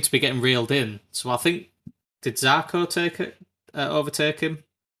he seemed to be getting reeled in. So I think, did Zarco overtake him?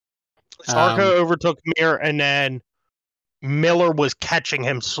 Zarco overtook Mir, and then Miller was catching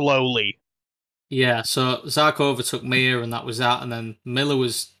him slowly. Yeah, so Zarco overtook Mir, and that was that. And then Miller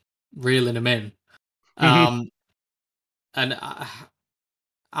was reeling him in. And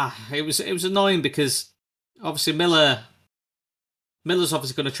it was annoying because obviously Miller's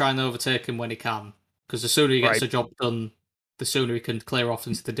obviously going to try and overtake him when he can, because the sooner he gets the job done, the sooner he can clear off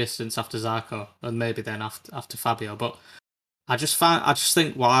into the distance after Zarco, and maybe then after Fabio. But I just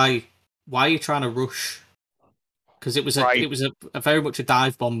think why are you trying to rush? Because it was a very much a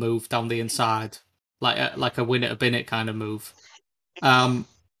dive bomb move down the inside, like a win at a binnet kind of move.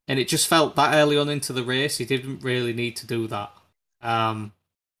 And it just felt that early on into the race he didn't really need to do that.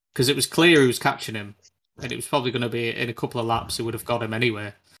 Because it was clear he was catching him, and it was probably going to be in a couple of laps he would have got him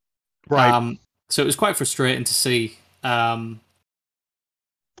anyway. Right. So it was quite frustrating to see,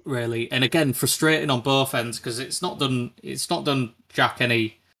 really, and again frustrating on both ends because it's not done Jack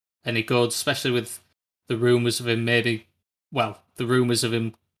any good, especially with the rumours of him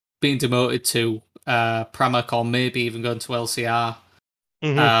being demoted to Pramac or maybe even going to LCR.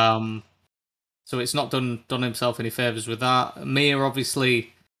 So it's not done himself any favours with that. Mir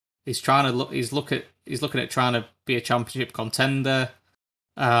obviously is trying to he's looking at trying to be a championship contender.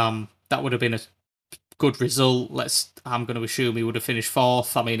 That would have been a good result. I'm going to assume he would have finished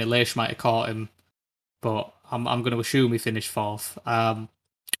fourth. I mean, Elish might have caught him, but I'm going to assume he finished fourth.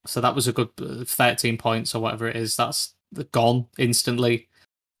 So that was a good 13 points or whatever it is. That's gone instantly.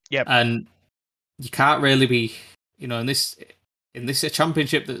 Yep. And you can't really be, in this a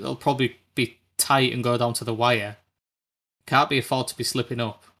championship that'll probably be tight and go down to the wire. Can't be afford to be slipping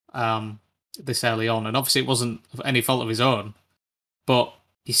up this early on. And obviously it wasn't any fault of his own, but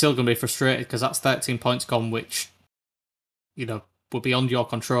he's still going to be frustrated because that's 13 points gone, which were beyond your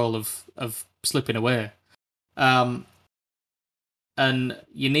control of slipping away. And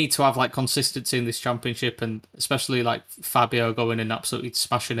you need to have like consistency in this championship, and especially like Fabio going and absolutely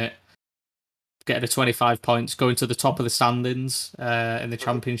smashing it, getting a 25 points, going to the top of the standings in the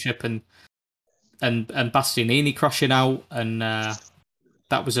championship, and Bastianini crashing out, and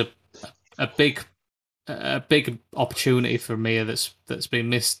that was a big opportunity for Mir that's been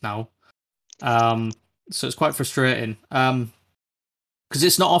missed now. So it's quite frustrating. Because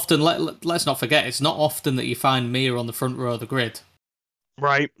it's not often. Let's not forget, it's not often that you find Mir on the front row of the grid.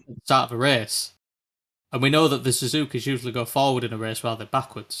 Right. At the start of a race, and we know that the Suzuki's usually go forward in a race rather than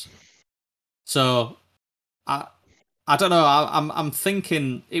backwards. So, I don't know. I'm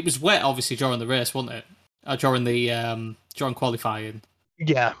thinking it was wet, obviously during the race, wasn't it? During qualifying.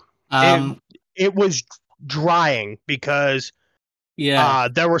 Yeah. It was drying because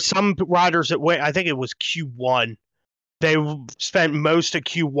there were some riders that went. I think it was Q1. They spent most of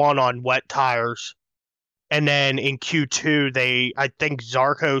Q1 on wet tires. And then in Q2, I think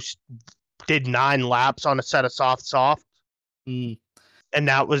Zarco did 9 laps on a set of soft. And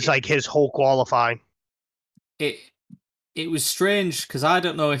that was like his whole qualifying. It was strange because I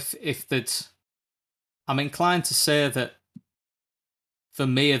don't know if that. I'm inclined to say that for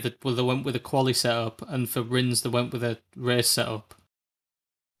Mir, they went with a quali setup, and for Rins, they went with a race setup.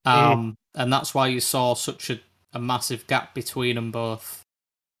 And that's why you saw such a massive gap between them both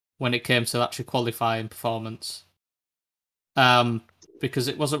when it came to actually qualifying performance. Because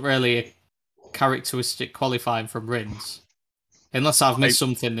it wasn't really a characteristic qualifying from Rins. Unless I've missed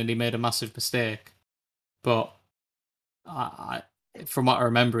something and he made a massive mistake. But from what I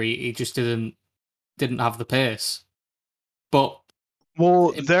remember, he just didn't have the pace. But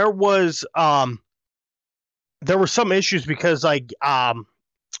Well, there were some issues because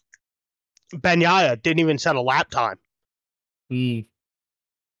Bagnaia didn't even set a lap time. Yeah.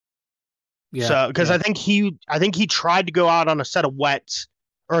 So because I think he tried to go out on a set of wets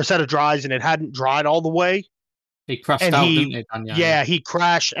or a set of dries and it hadn't dried all the way. He crashed out, didn't he, Bagnaia? Yeah, he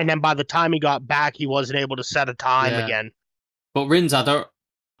crashed, and then by the time he got back, he wasn't able to set a time again. But Rins, I don't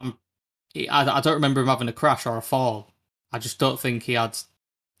remember him having a crash or a fall. I just don't think he had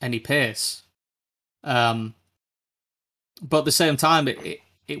any pace. But at the same time,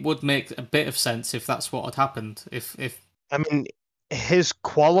 it would make a bit of sense if that's what had happened. If I mean, his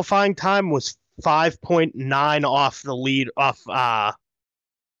qualifying time was 5.9 off the lead off Alex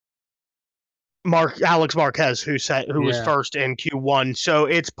Marquez, who was first in Q1. So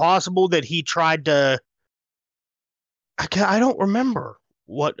it's possible that he tried to. I don't remember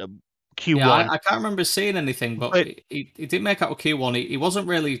what Q1. Yeah, I can't remember seeing anything, but he did make out with Q1. He wasn't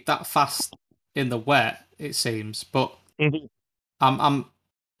really that fast in the wet, it seems. But I'm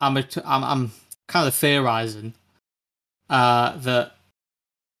kind of theorizing that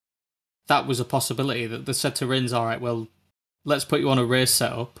was a possibility, that they said to Rins, all right, well, let's put you on a race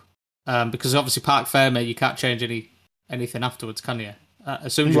setup, because obviously Parc Ferme, you can't change anything afterwards, can you?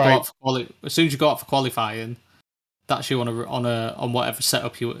 As soon as you go out for qualifying, that's you on whatever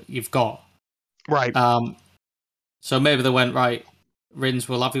setup you've got. Right. So maybe they went, right, Rins,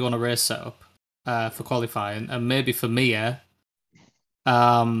 we'll have you on a race setup for qualifying, and maybe for Mia,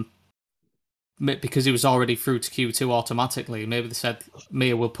 because he was already through to Q2 automatically, maybe they said,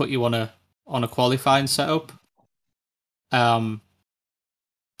 Mia, we'll put you on a qualifying setup.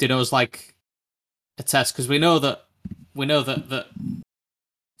 Dino's like a test, because we know that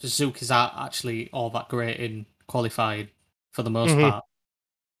Suzuki's aren't actually all that great in qualifying for the most part.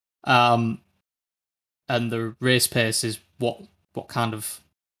 And the race pace is what kind of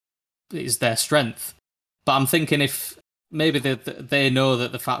is their strength. But I'm thinking if maybe they know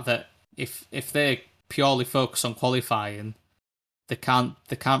that the fact that if they purely focus on qualifying, they can't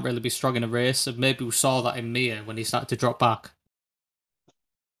really be strong in a race. And maybe we saw that in Mir when he started to drop back.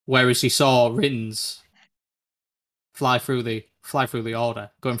 Whereas he saw Rins fly through the order,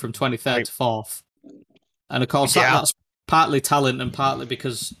 going from 23rd to 4th. And of course that's partly talent and partly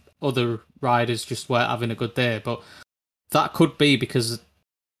because other riders just weren't having a good day. But that could be because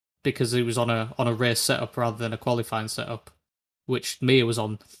he was on a race setup rather than a qualifying setup, which Mir was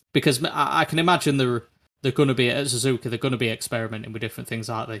on. Because I can imagine they're going to be at Suzuka. They're going to be experimenting with different things,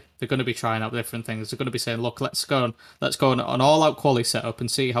 aren't they? They're going to be trying out different things. They're going to be saying, "Look, let's go on an all-out quali setup and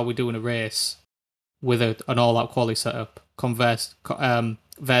see how we do in a race with an all-out quali setup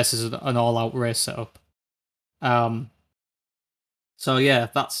versus an all-out race setup." So yeah,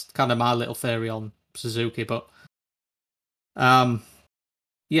 that's kind of my little theory on Suzuki. But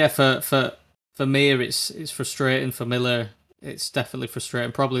yeah, for Mir, it's frustrating. For Miller, it's definitely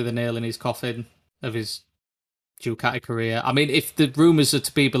frustrating. Probably the nail in his coffin of his Ducati career. I mean, if the rumours are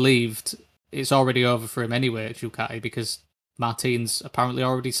to be believed, it's already over for him anyway at Ducati, because Martin's apparently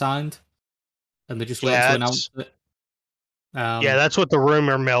already signed, and they're just waiting to announce it. Yeah, that's what the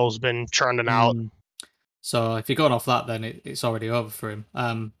rumor mill's been churning out. So if you're going off that, then it's already over for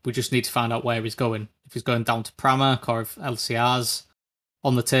him. We just need to find out where he's going. If he's going down to Pramac or if LCR's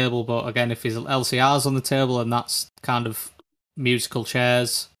on the table. But again, if his LCR's on the table, and that's kind of musical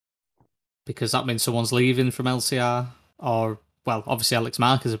chairs, because that means someone's leaving from LCR, or, well, obviously Alex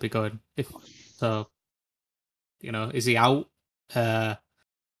Marquez will be going. So, is he out? I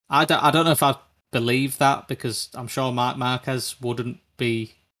don't know if I believe that, because I'm sure Marc Marquez wouldn't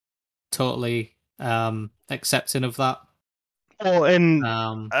be totally accepting of that. Well, and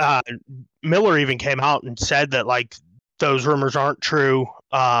Miller even came out and said that those rumors aren't true.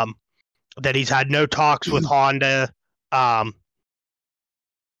 That he's had no talks with Honda.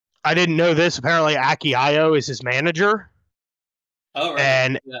 I didn't know this. Apparently, Aki Ayo is his manager. Oh, right.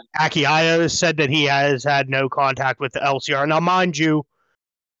 And Aki Ayo said that he has had no contact with the LCR. Now, mind you,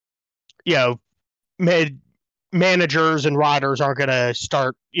 managers and riders aren't going to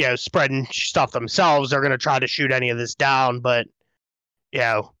start, spreading stuff themselves. They're going to try to shoot any of this down. But,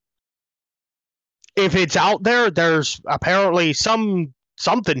 if it's out there, there's apparently something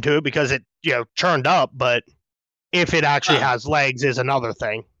to it, because it, churned up. But if it actually has legs is another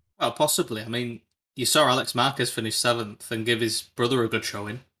thing. Well, possibly. I mean, you saw Alex Marquez finish 7th and give his brother a good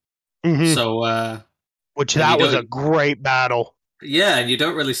showing. Mm-hmm. So, that was a great battle. Yeah, and you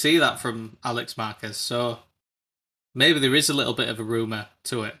don't really see that from Alex Marquez. So maybe there is a little bit of a rumour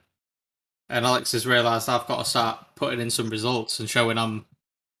to it. And Alex has realised, I've got to start putting in some results and showing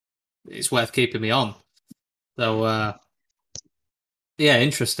it's worth keeping me on. So, Yeah,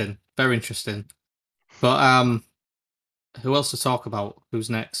 interesting. Very interesting. But who else to talk about? Who's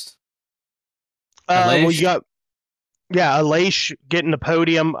next? Well, you Aleix? got Aleix getting the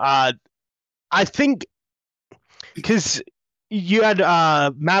podium. I think because you had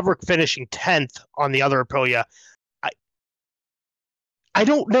Maverick finishing 10th on the other Aprilia. I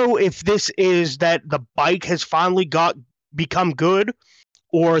don't know if this is that the bike has finally become good,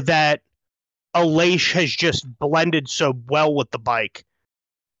 or that Aleix has just blended so well with the bike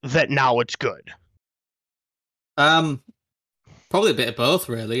that now it's good. Probably a bit of both,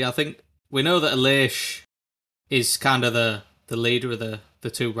 really. I think we know that Aleix is kind of the leader of the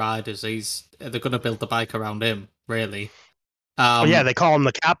two riders. They're going to build the bike around him, really. Yeah, they call him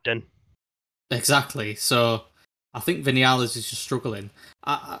the captain. Exactly. So I think Vinales is just struggling.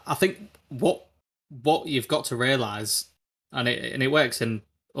 I think what you've got to realise, and it works in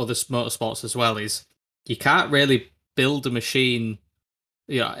other motorsports as well, is you can't really build a machine.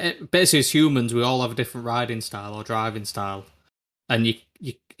 Basically as humans, we all have a different riding style or driving style, and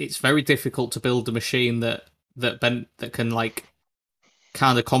it's very difficult to build a machine that can like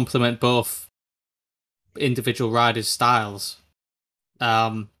kind of complement both individual riders' styles.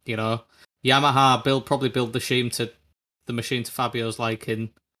 Yamaha probably build the machine to Fabio's liking.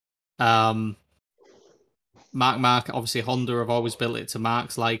 Mark, obviously Honda have always built it to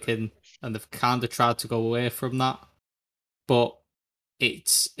Mark's liking, and they've kind of tried to go away from that. But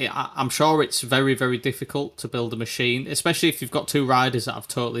I'm sure it's very, very difficult to build a machine, especially if you've got two riders that have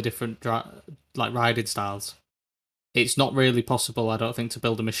totally different riding styles. It's not really possible, I don't think, to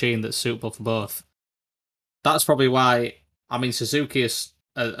build a machine that's suitable for both. That's probably why, Suzuki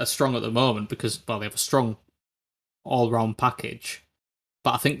are strong at the moment because, well, they have a strong all-round package.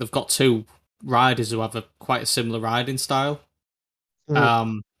 But I think they've got two riders who have quite a similar riding style.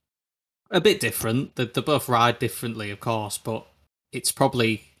 A bit different. They both ride differently, of course, but it's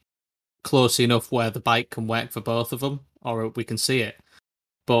probably close enough where the bike can work for both of them, or we can see it.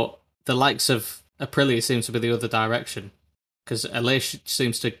 But the likes of Aprilia seems to be the other direction, because Aleix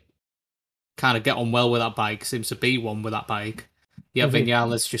seems to kind of get on well with that bike, seems to be one with that bike. Yeah,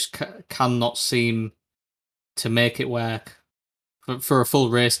 Vinales just cannot seem to make it work for a full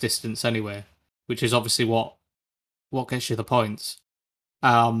race distance anyway, which is obviously what gets you the points.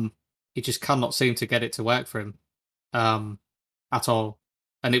 He just cannot seem to get it to work for him at all,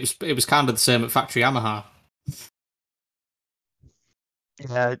 and it was kind of the same at factory Yamaha.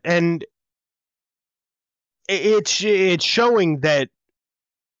 Yeah, and it's showing that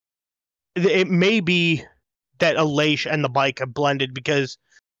it may be that Aleix and the bike have blended, because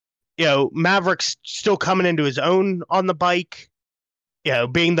Maverick's still coming into his own on the bike.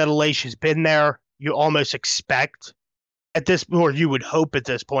 Being that Aleix has been there, you almost expect at this, or you would hope at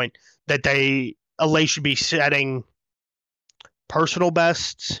this point, that Aleix should be setting personal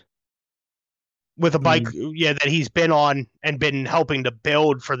bests with a bike that he's been on and been helping to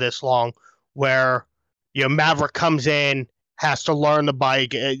build for this long, where Maverick comes in, has to learn the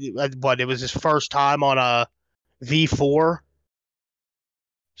bike. It was his first time on a V4,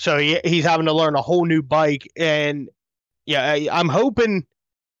 so he's having to learn a whole new bike. And I'm hoping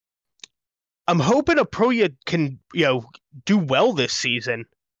Aprilia can do well this season.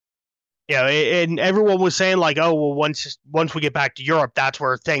 And everyone was saying like, oh well, once we get back to Europe, that's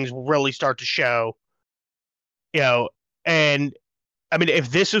where things will really start to show. And if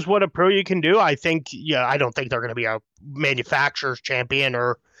this is what Aprilia can do, I think I don't think they're going to be a manufacturer's champion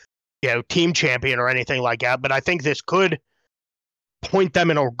or team champion or anything like that, but I think this could point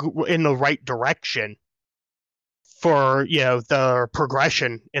them in the right direction for the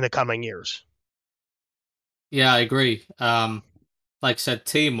progression in the coming years. Yeah, I agree. Like I said,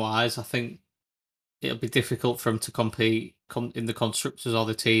 team-wise, I think it'll be difficult for them to compete in the constructors or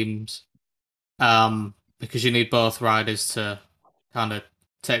the teams, because you need both riders to kind of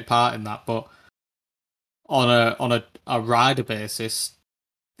take part in that. But on a rider basis,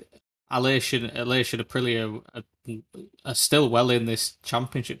 Aleix and Aprilia are still well in this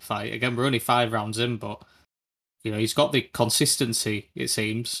championship fight. Again, we're only 5 rounds in, but he's got the consistency, it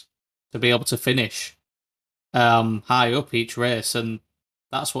seems, to be able to finish high up each race, and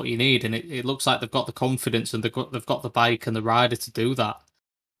that's what you need. And it looks like they've got the confidence and they've got the bike and the rider to do that.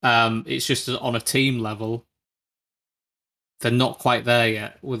 It's just on a team level, they're not quite there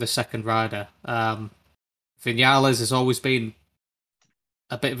yet with a second rider. Vinales has always been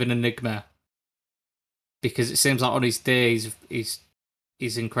a bit of an enigma, because it seems like on his day he's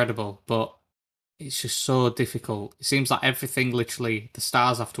incredible, but it's just so difficult. It seems like everything, literally, the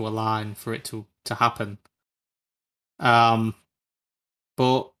stars have to align for it to happen.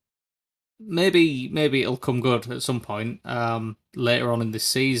 But maybe it'll come good at some point later on in this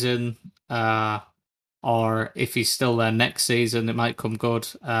season, or if he's still there next season, it might come good.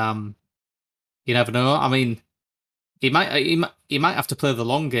 You never know. I mean, he might have to play the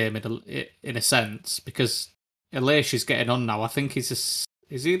long game in a sense, because Aleix is getting on now. I think is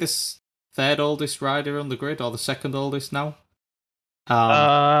he the third oldest rider on the grid or the second oldest now?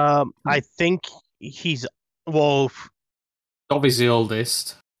 I think he's Dovi's the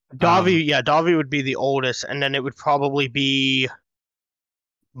oldest. Davi would be the oldest, and then it would probably be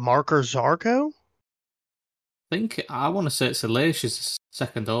Marker Zarco. I want to say it's Aleix is the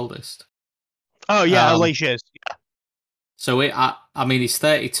second oldest. Oh yeah, Aleix is. Yeah. So I mean, he's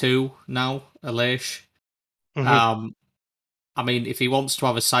 32 now, Aleix. Mm-hmm. I mean, if he wants to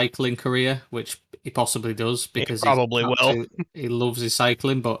have a cycling career, which he possibly does, because he probably will. He loves his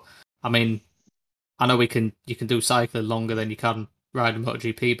cycling. But I mean, I know you can do cycling longer than you can ride a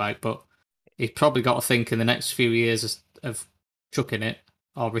MotoGP bike, but he's probably got to think in the next few years of chucking it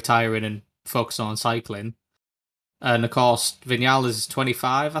or retiring and focusing on cycling. And of course, Vinales is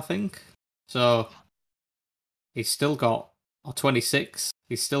 25, I think. So he's still got, or 26.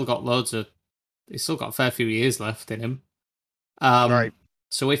 He's still got a fair few years left in him. Right.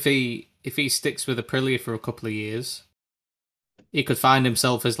 So if he sticks with Aprilia for a couple of years, he could find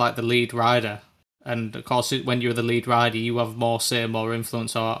himself as like the lead rider. And of course, when you're the lead rider, you have more say, more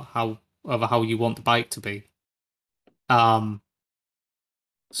influence over how you want the bike to be. So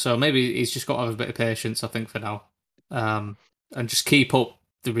maybe he's just got to have a bit of patience, I think, for now. And just keep up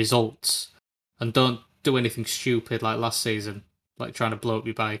the results and don't do anything stupid like last season, like trying to blow up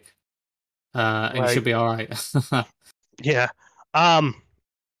your bike. And you should be all right. Yeah.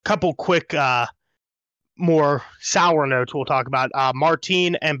 Couple quick, more sour notes we'll talk about.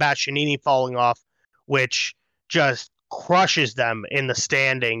 Martin and Bastianini falling off, which just crushes them in the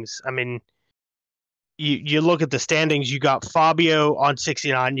standings. I mean, you look at the standings, you got Fabio on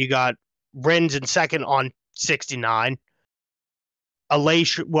 69, you got Rins in second on 69,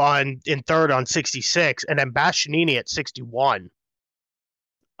 Aleix in third on 66, and then Bastianini at 61.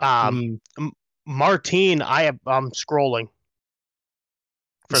 Martin, I'm scrolling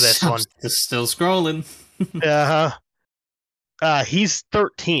for this one. Still scrolling. He's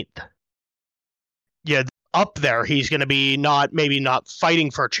 13th. Yeah, up there, he's going to be maybe not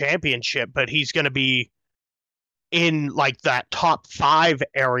fighting for a championship, but he's going to be in like that top 5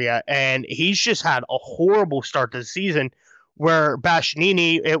 area, and he's just had a horrible start to the season. Where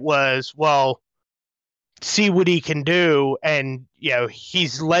Bastianini, it was, well, see what he can do, and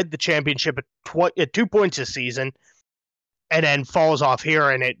he's led the championship at 2 points this season, and then falls off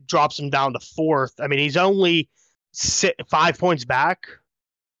here, and it drops him down to 4th. I mean, he's only 5 points back,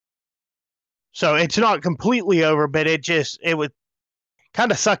 so it's not completely over, but it would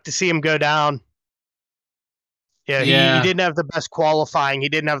kind of suck to see him go down. Yeah, he didn't have the best qualifying. He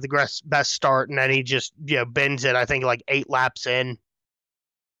didn't have the best start, and then he just bends it. I think like 8 laps in.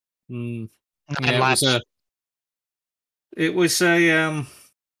 9 laps. It was a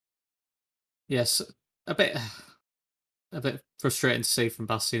yes, a bit frustrating to see from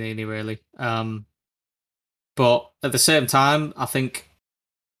Bastianini, really. But at the same time, I think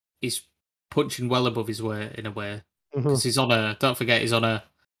he's punching well above his weight in a way, because he's on a. Don't forget, he's on a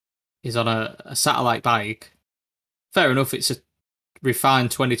satellite bike. Fair enough, it's a refined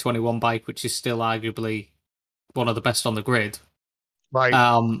 2021 bike, which is still arguably one of the best on the grid. Right.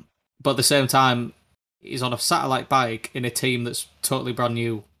 But at the same time, he's on a satellite bike in a team that's totally brand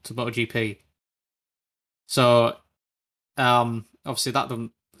new to MotoGP. So, obviously, that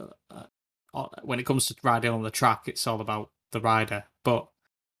doesn't. When it comes to riding on the track, it's all about the rider. But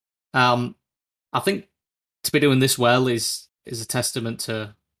I think to be doing this well is a testament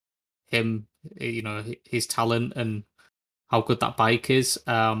to him, his talent and how good that bike is.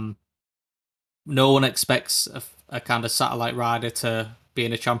 No one expects a kind of satellite rider to be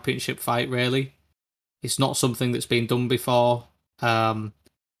in a championship fight, really. It's not something that's been done before.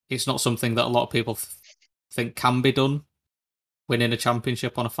 It's not something that a lot of people think can be done, winning a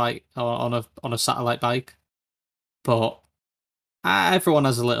championship on a fight or on a satellite bike. But everyone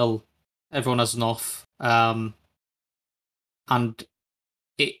has an off, and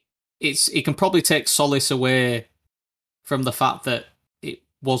it can probably take solace away from the fact that it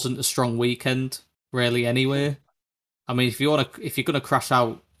wasn't a strong weekend, really. Anyway, I mean, if you're going to crash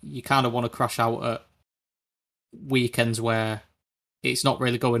out, you kind of want to crash out at weekends where it's not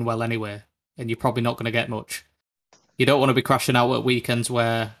really going well anyway, and you're probably not going to get much. You don't want to be crashing out at weekends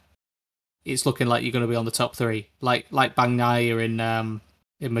where it's looking like you're going to be on the top 3, like Bagnaia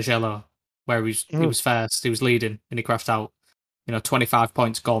in Mugello, where he was first, he was leading, and he crashed out. 25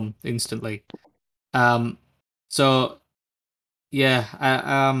 points gone instantly. So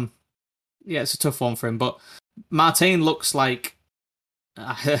yeah, it's a tough one for him. But Martin looks like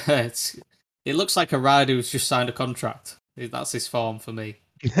it looks like a rider who's just signed a contract. That's his form for me.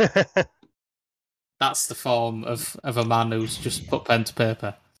 That's the form of a man who's just put pen to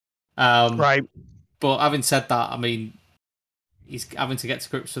paper. Right. But having said that, I mean, he's having to get to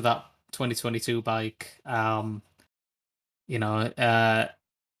grips with that 2022 bike. He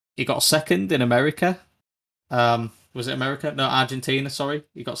got second in America. Was it America? No, Argentina, sorry.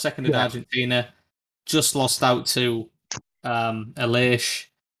 He got second in Argentina. Just lost out to Aleix.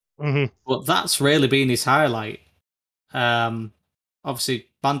 Mm-hmm. But that's really been his highlight. Obviously,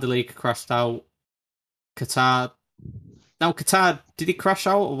 Van der Leek crashed out. Qatar. Now, Qatar, did he crash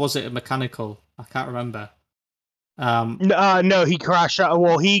out or was it a mechanical? I can't remember. No, he crashed out.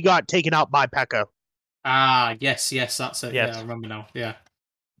 Well, he got taken out by Pecco. Yes, that's it. Yes. Yeah, I remember now. Yeah.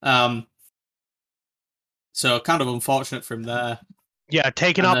 So kind of unfortunate for him there. Yeah,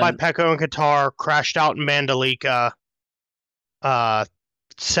 taken out by Pecco in Qatar, crashed out in Mandalika.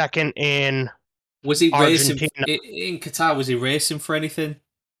 Second in Was he Argentina. racing in Qatar? Was he racing for anything?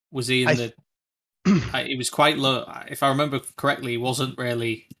 Was he in the? He was quite low. If I remember correctly, he wasn't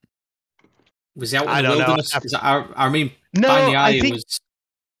really. Was he out in the wilderness? I mean, no. Bagnaia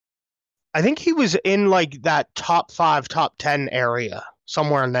I think he was in like that top 5, top 10 area,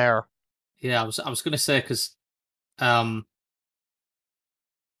 somewhere in there. Yeah, I was going to say because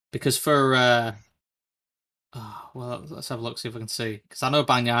for well, let's have a look, see if I can see, because I know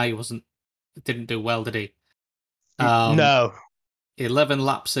Bagnaia didn't do well, did he? No. 11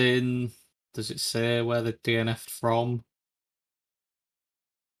 laps in. Does it say where the DNF'd from?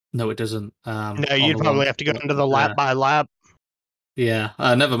 No, it doesn't. No, you'd probably have to go into the lap by lap. Yeah,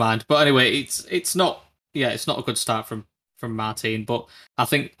 never mind. But anyway, it's not a good start from Martin. But I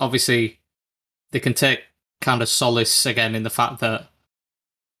think obviously they can take kind of solace again in the fact that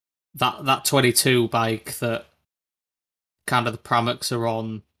 22 bike that kind of the Pramacs are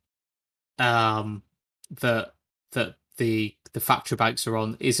on, that the factory bikes are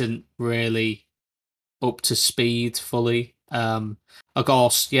on isn't really up to speed fully. Of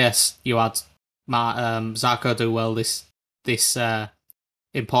course, yes, you had Zarco do well this in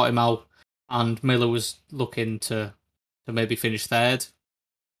Portimao, and Miller was looking to maybe finish third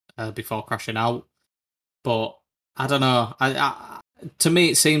before crashing out. But I don't know. To me,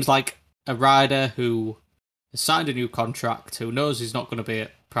 it seems like a rider who has signed a new contract, who knows he's not going to be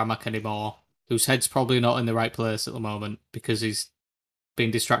at Pramac anymore, whose head's probably not in the right place at the moment because he's been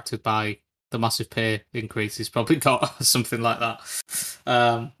distracted by the massive pay increase he's probably got, something like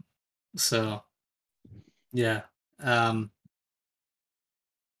that. So, yeah.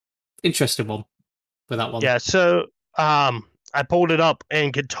 Interesting one for that one. Yeah, so I pulled it up.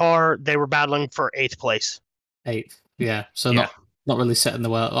 In Qatar, they were battling for 8th place. 8th, yeah. So not really setting the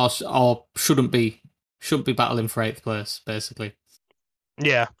world, or shouldn't be battling for 8th place, basically.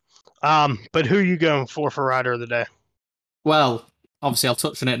 Yeah. But who are you going for rider of the day? Well, obviously I'll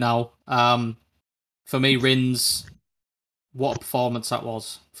touch on it now. For me, Rins, what a performance that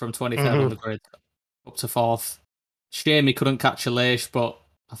was from 23rd on the grid up to 4th. Shame he couldn't catch Aleix, but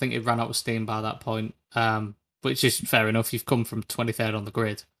I think he ran out of steam by that point. Which is fair enough. You've come from 23rd on the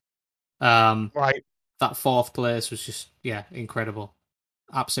grid. Right. That 4th place was just, incredible.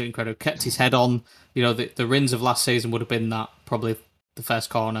 Absolutely incredible. Kept his head on. The Rins of last season would have been that, probably the first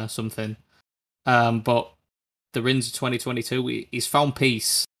corner, something. But the Rins of 2022, he's found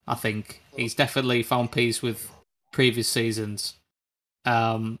peace, I think. He's definitely found peace with previous seasons.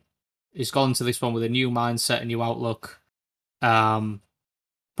 He's gone to this one with a new mindset, a new outlook.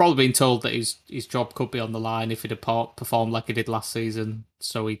 Probably been told that his job could be on the line if he'd have performed like he did last season.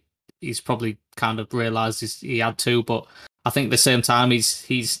 So he's probably kind of realised he had to. But I think at the same time he's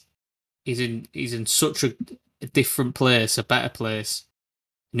in such a different place, a better place,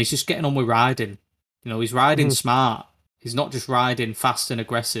 and he's just getting on with riding. He's riding smart. He's not just riding fast and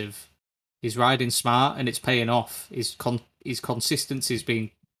aggressive. He's riding smart, and it's paying off. His consistency's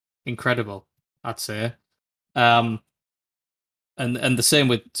been incredible, I'd say. And the same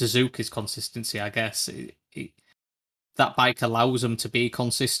with Suzuki's consistency, I guess. That bike allows him to be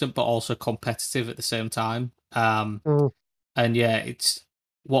consistent, but also competitive at the same time. And yeah, it's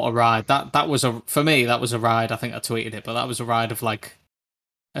what a ride. That was for me. That was a ride. I think I tweeted it, but that was a ride of like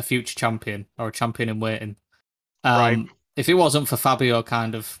a future champion or a champion in waiting. Right. If it wasn't for Fabio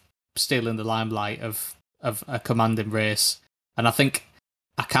kind of stealing the limelight of a commanding race, and I think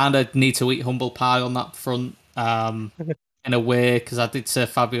I kind of need to eat humble pie on that front. In a way, because I did say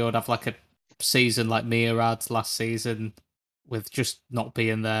Fabio would have like a season like Mir had last season, with just not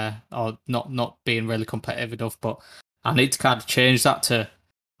being there or not being really competitive enough. But I need to kind of change that to,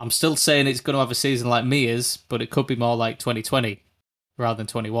 I'm still saying it's going to have a season like Mia's, but it could be more like 2020 rather than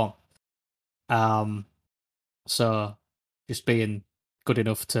 21. So just being good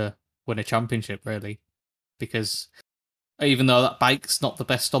enough to win a championship, really, because even though that bike's not the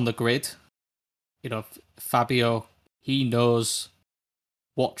best on the grid, Fabio, he knows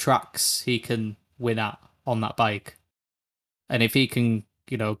what tracks he can win at on that bike. And if he can,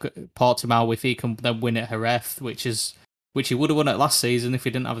 Portimao, if he can then win at Jerez, which he would have won at last season if he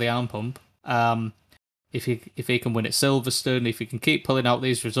didn't have the arm pump. If he can win at Silverstone, if he can keep pulling out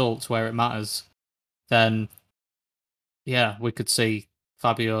these results where it matters, then yeah, we could see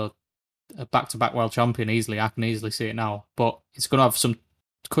Fabio a back-to-back world champion easily. I can easily see it now, but it's going to have some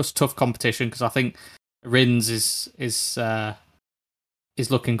tough competition because I think Rins is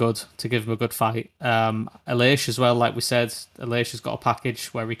looking good to give him a good fight. Aleix as well, like we said, Aleix has got a package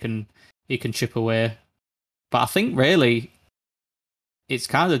where he can chip away. But I think really it's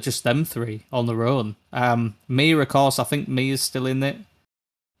kind of just them three on their own. Mia, of course, I think Mia's still in it.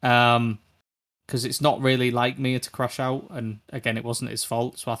 Because it's not really like Mia to crash out, and again, it wasn't his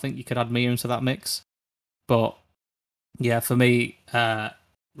fault, so I think you could add Mia into that mix. But yeah, for me,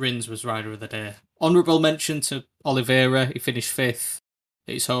 Rins was rider of the day. Honourable mention to Oliveira. He finished 5th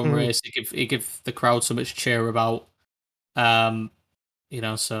at his home race. He gave the crowd so much cheer about. So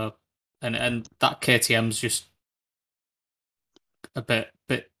and that KTM's just a bit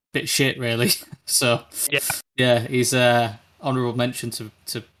shit, really. So yeah, he's honourable mention to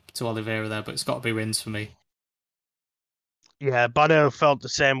Oliveira there, but it's got to be Rins for me. Yeah, Bono felt the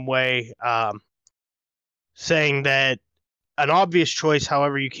same way, saying that an obvious choice,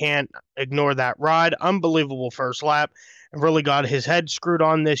 however, you can't ignore that ride. Unbelievable first lap, and really got his head screwed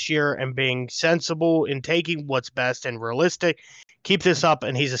on this year and being sensible in taking what's best and realistic. Keep this up,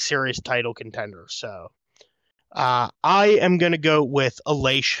 and he's a serious title contender. So I am going to go with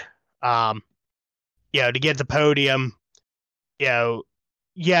Aleix, to get the podium.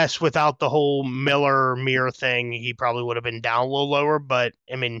 Yes, without the whole Miller-Mir thing, he probably would have been down a little lower. But,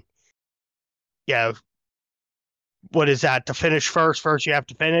 I mean, what is that? To finish first you have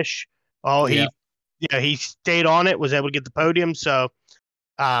to finish. Oh, he stayed on it, was able to get the podium. So,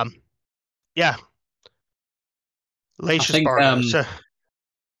 Aleix Espargaro. So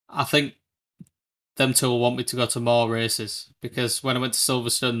I think them two will want me to go to more races because when I went to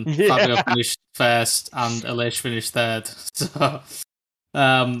Silverstone, Fabio finished first and Aleix finished third. So...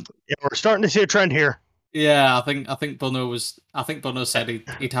 we're starting to see a trend here. Yeah, I think Bono said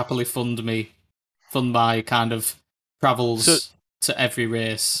he'd happily fund my kind of travels to every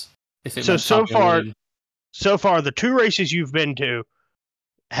race if it meant so far the 2 races you've been to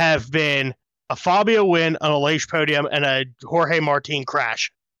have been a Fabio win, an Aleix podium, and a Jorge Martin crash.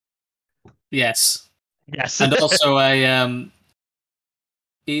 Yes, and also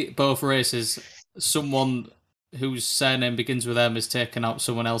both races someone whose surname begins with M is taken out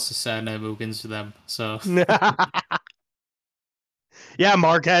someone else's surname who begins with M. So yeah,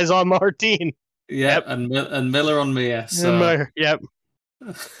 Marquez on Martin. Yep. And Miller on Mia. So. Yep.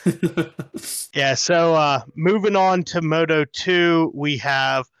 Yeah, so moving on to Moto 2, we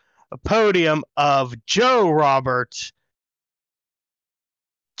have a podium of Joe Roberts,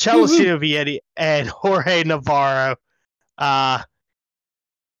 Chelsea Vietti, and Jorge Navarro,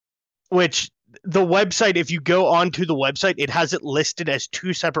 which the website, if you go onto the website, it has it listed as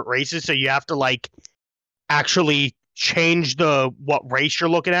 2 separate races, so you have to actually change what race you're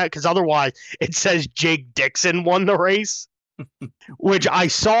looking at, because otherwise it says Jake Dixon won the race, which I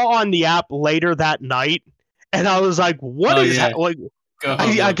saw on the app later that night, and I was like, "What is that?"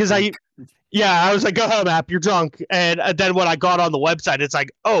 Because I was like, "Go home, app, you're drunk." And then when I got on the website, it's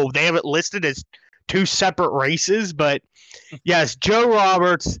like, "Oh, they have it listed as 2 separate races." But yes, Joe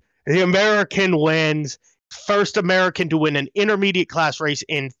Roberts, the American, wins. First American to win an intermediate class race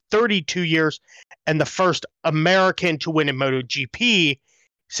in 32 years, and the first American to win in MotoGP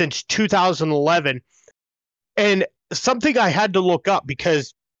since 2011. And something I had to look up,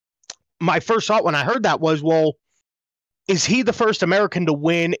 because my first thought when I heard that was, well, is he the first American to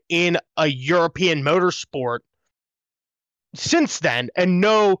win in a European motorsport since then? And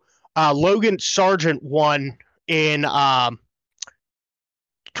no, Logan Sargent won in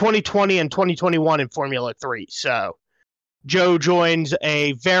 2020 and 2021 in Formula 3. So Joe joins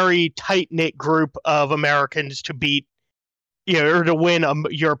a very tight-knit group of Americans to beat, or to win a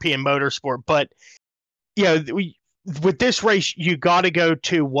European motorsport. But, with this race, you got to go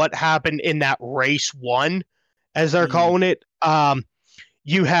to what happened in that race 1, as they're calling it.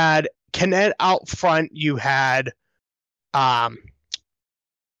 You had Canet out front. You had um,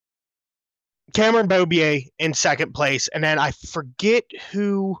 Cameron Beaubier in second place, and then I forget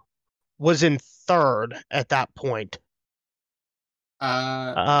who was in third at that point.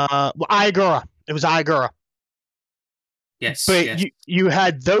 Iagura. It was Iagura. Yes. But yes. you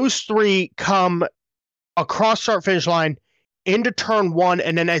had those three come across start finish line into turn one,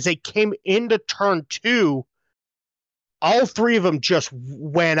 and then as they came into turn two, all three of them just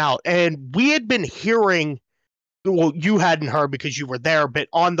went out. And we had been hearing, well, you hadn't heard because you were there, but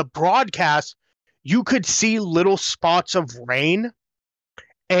on the broadcast, you could see little spots of rain,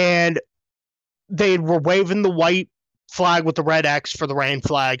 and they were waving the white flag with the red X for the rain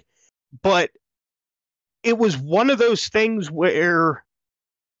flag. But it was one of those things where,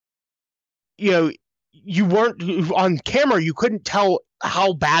 you weren't on camera, you couldn't tell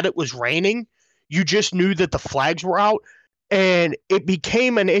how bad it was raining. You just knew that the flags were out, and it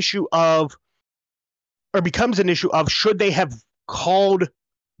became an issue of, or becomes an issue of, should they have called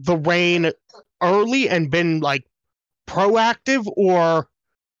the rain early and been like proactive, or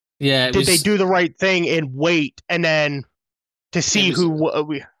did they do the right thing and wait and then to see who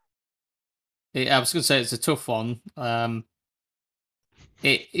we. I was going to say it's a tough one.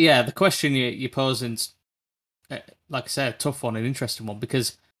 The question you're posing, like I said, a tough one, an interesting one,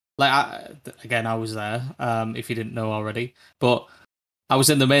 because I was there. If you didn't know already, but I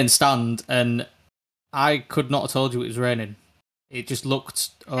was in the main stand and I could not have told you it was raining. It just looked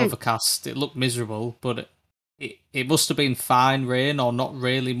overcast. It looked miserable, but it must have been fine rain or not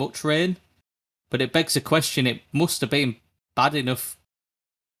really much rain. But it begs the question: it must have been bad enough,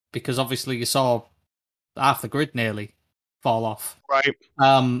 because obviously you saw half the grid nearly fall off. Right.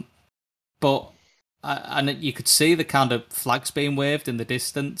 But and you could see the kind of flags being waved in the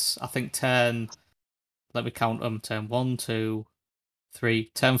distance. I think let me count them: turn 1, 2,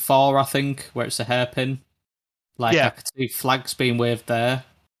 3, turn 4. I think where it's a hairpin. I could see flags being waved there.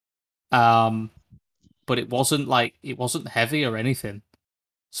 But it wasn't heavy or anything.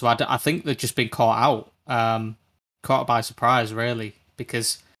 So I think they've just been caught out by surprise, really,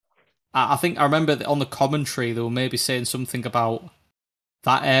 because I think I remember on the commentary they were maybe saying something about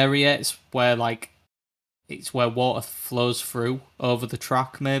that area. It's where water flows through over the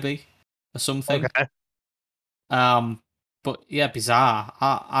track, maybe, or something. Okay. But yeah, bizarre.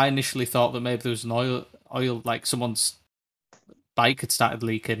 I initially thought that maybe there was an oil, like someone's bike had started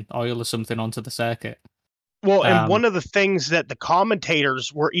leaking oil or something onto the circuit. Well, and one of the things that the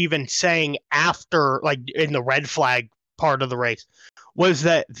commentators were even saying after, like in the red flag part of the race, was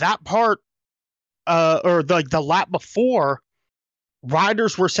that part, or the lap before,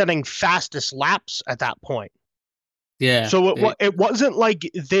 riders were setting fastest laps at that point. Yeah. So it wasn't like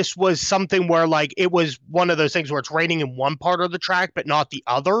this was something where like it was one of those things where it's raining in one part of the track but not the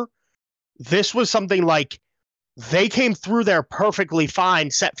other. This was something like they came through there perfectly fine,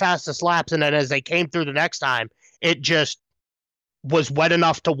 set fastest laps, and then as they came through the next time, it just was wet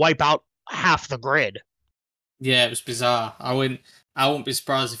enough to wipe out half the grid. Yeah, it was bizarre. I wouldn't be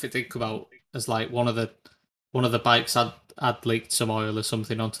surprised if it did come out as like one of the bikes had leaked some oil or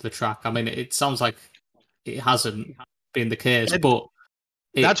something onto the track. I mean, it sounds like it hasn't been the case, but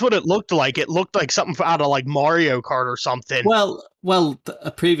that's what it looked like. It looked like something out of like Mario Kart or something. Well,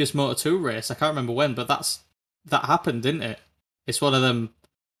 a previous Moto2 race, I can't remember when, but that happened, didn't it? It's one of them,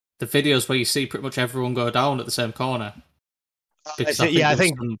 the videos where you see pretty much everyone go down at the same corner. I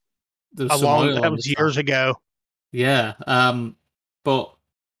think that was years ago. Yeah, but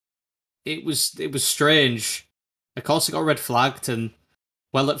it was strange. Of course, it got red flagged, and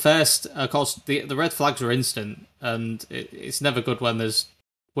well, at first, of course, the red flags were instant, and it's never good when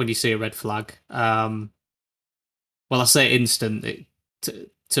you see a red flag. Well, I say instant.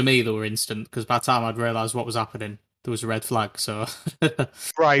 To me, they were instant, because by the time I'd realised what was happening, there was a red flag. So,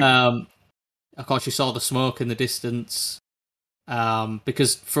 right. Of course, you saw the smoke in the distance.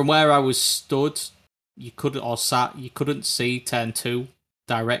 Because from where I was stood, you couldn't see turn 2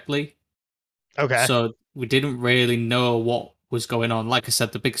 directly. Okay. So we didn't really know what was going on. Like I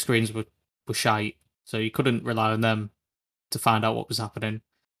said, the big screens were shite, so you couldn't rely on them to find out what was happening.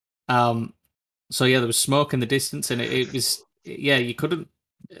 So yeah, there was smoke in the distance, and it was you couldn't.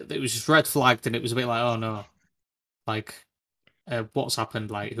 It was just red flagged, and it was a bit like, oh no, like what's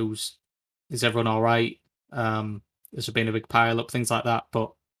happened? Like, is everyone all right? There's been a big pile up, things like that.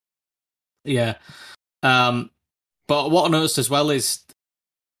 But yeah, but what I noticed as well is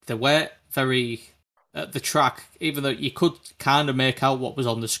they were very at the track, even though you could kind of make out what was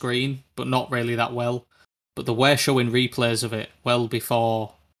on the screen, but not really that well. But they were showing replays of it well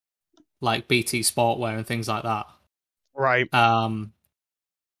before, like BT Sportwear and things like that. Right.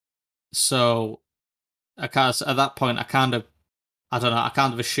 So at that point, I kind of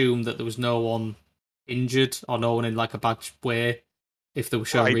assumed that there was no one injured or no one in like a bad way if they were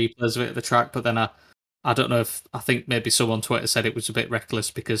showing replays of it at the track. But then I don't know I think maybe someone on Twitter said it was a bit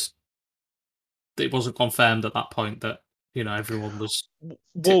reckless because it wasn't confirmed at that point that, everyone was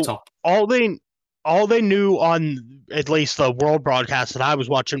tip top. All they knew on at least the world broadcast that I was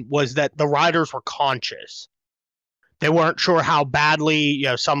watching was that the riders were conscious. They weren't sure how badly,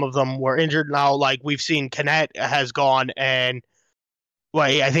 some of them were injured. Now, like we've seen, Canet has gone and,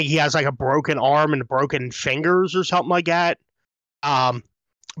 I think he has like a broken arm and broken fingers or something like that.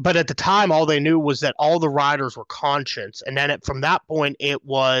 But at the time, all they knew was that all the riders were conscious, and then from that point, it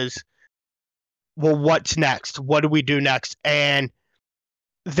was, well, what's next? What do we do next? And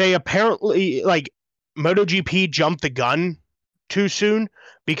they apparently, MotoGP jumped the gun too soon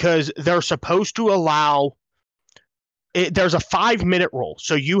because they're supposed to allow. There's a 5-minute rule,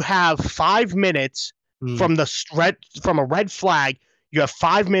 so you have 5 minutes from a red flag. You have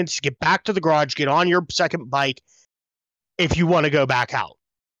 5 minutes to get back to the garage, get on your second bike, if you want to go back out.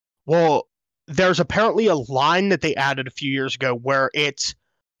 Well, there's apparently a line that they added a few years ago where it's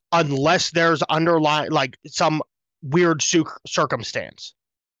unless there's some weird circumstance.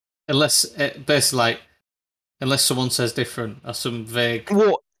 Unless someone says different or some vague.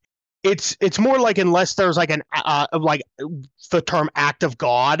 Well, it's more like unless there's like an the term act of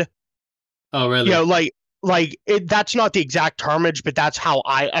God. Oh, really? That's not the exact termage, but that's how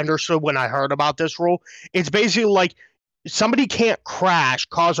I understood when I heard about this rule. It's basically like somebody can't crash,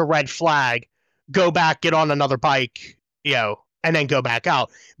 cause a red flag, go back, get on another bike, and then go back out.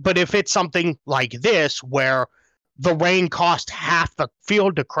 But if it's something like this where the rain cost half the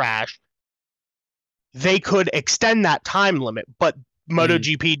field to crash, they could extend that time limit, but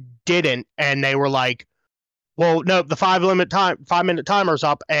MotoGP didn't, and they were like, well, no, the 5-minute timer's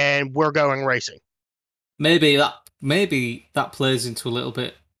up and we're going racing. Maybe that plays into a little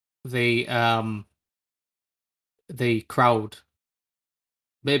bit the crowd.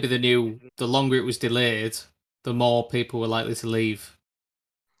 Maybe the longer it was delayed, the more people were likely to leave.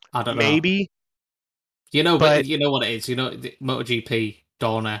 I don't know. Maybe. But you know what it is. MotoGP,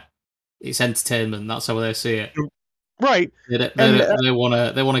 Dorna, it's entertainment. That's how they see it. Right. They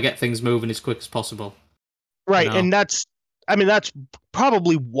want to get things moving as quick as possible. Right, and that's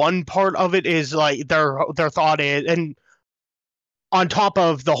probably one part of it is like their thought is, and on top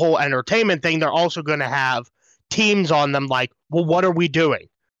of the whole entertainment thing, they're also going to have teams on them like, well, what are we doing?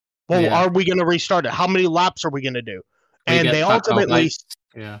 Well, are we going to restart it? How many laps are we going to do? And they ultimately,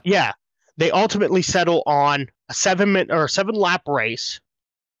 they ultimately settle on a 7-lap race.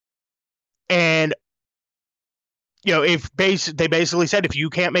 And, they basically said, if you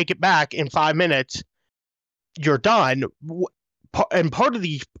can't make it back in 5 minutes, you're done. And part of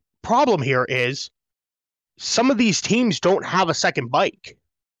the problem here is some of these teams don't have a second bike.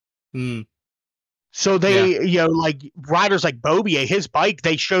 So they, riders like Beaubier, his bike,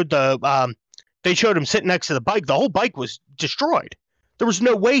 they showed him sitting next to the bike. The whole bike was destroyed. There was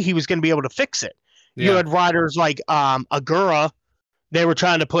no way he was going to be able to fix it. Yeah. You had riders like Agura. They were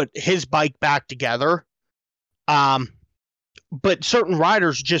trying to put his bike back together. But certain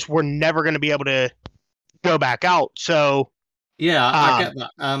riders just were never going to be able to go back out. So I get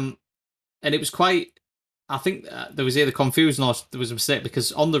that. And it was quite. I think there was either confusion or there was a mistake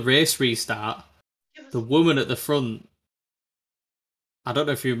because on the race restart, the woman at the front. I don't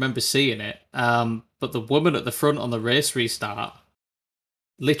know if you remember seeing it, but the woman at the front on the race restart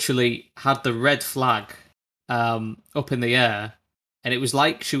literally had the red flag up in the air, and it was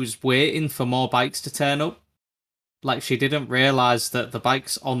like she was waiting for more bikes to turn up. Like she didn't realise that the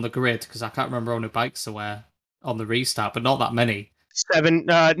bikes on the grid, because I can't remember how many bikes there were on the restart, but not that many.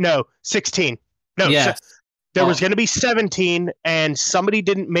 16. No, yeah. There was going to be 17, and somebody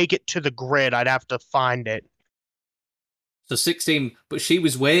didn't make it to the grid. I'd have to find it. So 16, but she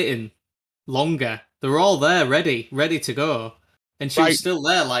was waiting longer. They were all there, ready to go. And she was still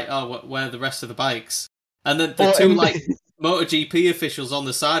there, like, oh, where are the rest of the bikes? And then the two, MotoGP officials on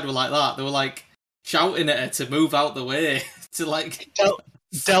the side were like that. They were, shouting at her to move out the way.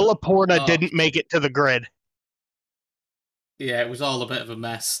 Della Porta didn't make it to the grid. Yeah, it was all a bit of a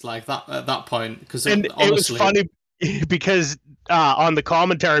mess, at that point. Because honestly, it was funny because on the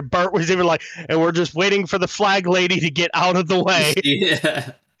commentary, Bert was even like, and we're just waiting for the flag lady to get out of the way.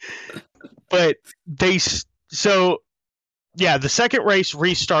 Yeah. But the second race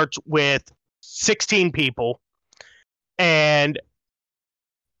restarts with 16 people. And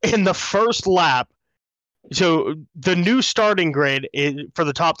in the first lap, so the new starting grid for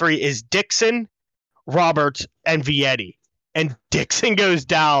the top three is Dixon, Roberts, and Vietti. and Dixon goes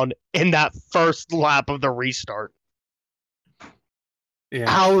down in that first lap of the restart. Yeah.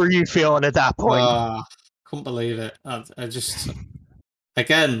 How are you feeling at that point? Couldn't believe it. I just,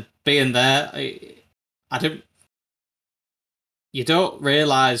 again, being there, I don't. You don't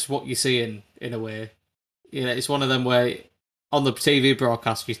realise what you're seeing in a way. It's one of them where on the TV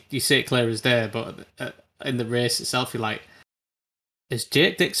broadcast you see it clear as day, but in the race itself you're like, has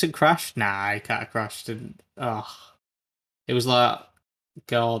Jake Dixon crashed? Nah, he can't have crashed. And it was like,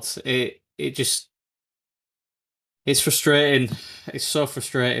 God, it just, it's frustrating. It's so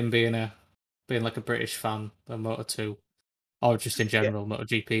frustrating being like a British fan of Moto2, or just in general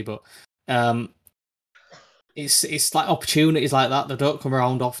MotoGP. But it's like opportunities like that don't come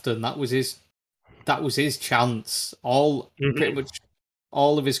around often. That was his chance. Pretty much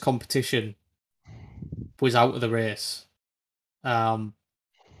all of his competition was out of the race.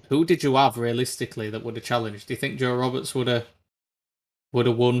 Who did you have realistically that would have challenged? Do you think Joe Roberts would have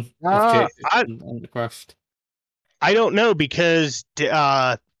won if Jake hadn't crashed? I don't know, because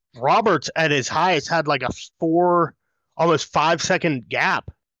Roberts at his highest had like a almost 5 second gap.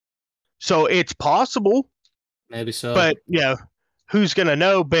 So it's possible. Maybe so. But who's gonna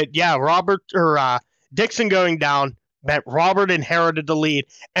know? But Dixon going down meant Robert inherited the lead,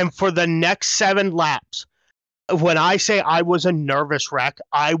 and for the next 7 laps, when I say I was a nervous wreck,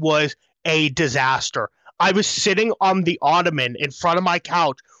 I was a disaster. I was sitting on the ottoman in front of my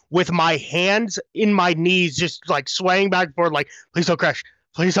couch with my hands in my knees, just like swaying back and forth, like, please don't crash,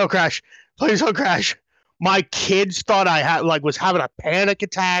 please don't crash, please don't crash. My kids thought I was having a panic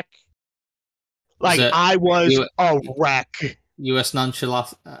attack. Like, I was a wreck. US national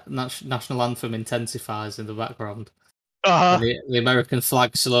anthem intensifies in the background. The American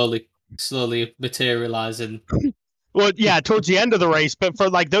flag slowly materializing. Well, yeah, towards the end of the race, but for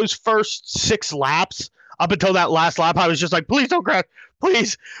like those first 6 laps, up until that last lap, I was just like, please don't crash,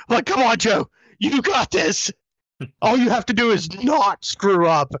 please. Like, come on, Joe, you got this. All you have to do is not screw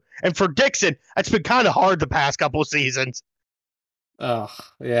up. And for Dixon, that's been kind of hard the past couple of seasons. Oh,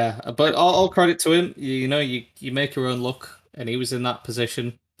 yeah. But all credit to him. You make your own luck, and he was in that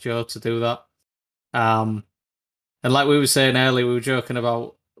position, Joe, to do that. And like we were saying earlier, we were joking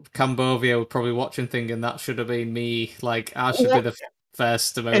about Cambodia probably watching thinking that should have been me. Like, I should be the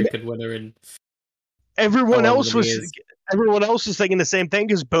first American winner in. Everyone else was thinking the same thing,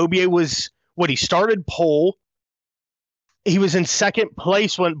 because Beaubier he started pole. He was in second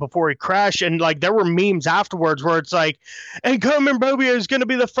place before he crashed, and like there were memes afterwards where it's like, and Coleman Beaubier is going to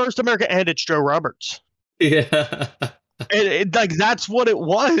be the first American, and it's Joe Roberts. Yeah, and like that's what it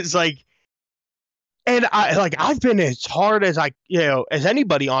was like. And I've been as hard as as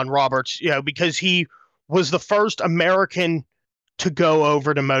anybody on Roberts, because he was the first American to go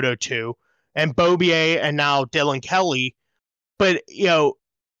over to Moto2, and Beaubier and now Dylan Kelly. But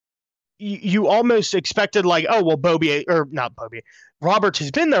you almost expected like, oh well, Roberts has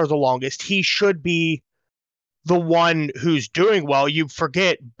been there the longest. He should be the one who's doing well. You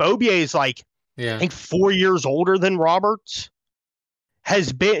forget Beaubier is like, I think 4 years older than Roberts.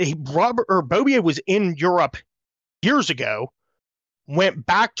 Beaubier was in Europe years ago, went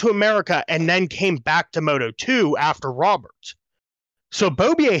back to America, and then came back to Moto2 after Roberts. So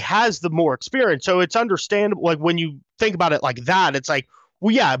Beaubier has the more experience. So it's understandable. Like when you think about it like that, it's like,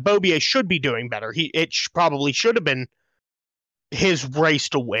 well, yeah, Beaubier should be doing better. It probably should have been his race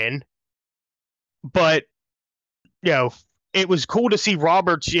to win. But, it was cool to see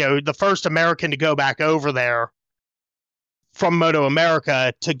Roberts, the first American to go back over there from Moto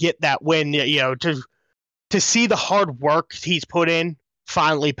America to get that win, to see the hard work he's put in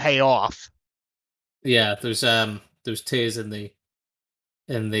finally pay off. Yeah, there's tears in the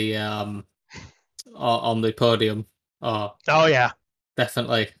on the podium. Oh yeah,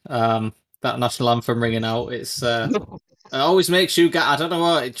 definitely. That national anthem ringing out, it's it always makes you get, I don't know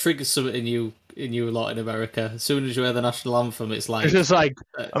what, it triggers something in you a lot in America. As soon as you hear the national anthem, it's like, it's just like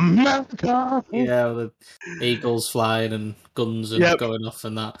America. Yeah, the eagles flying and guns and going off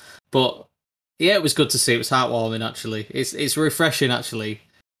and that. But yeah, it was good to see. It was heartwarming, actually. It's refreshing, actually,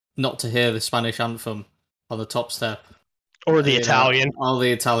 not to hear the Spanish anthem on the top step, or the Italian, or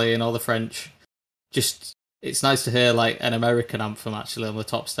the French. Just, it's nice to hear like an American anthem actually on the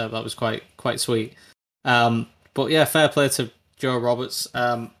top step. That was quite sweet. But yeah, fair play to Joe Roberts.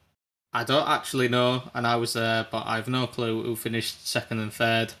 I don't actually know, and I was there, but I've no clue who finished second and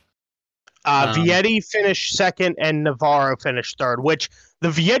third. Vietti finished second, and Navarro finished third. Which the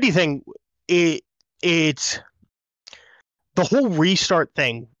Vietti thing, it's the whole restart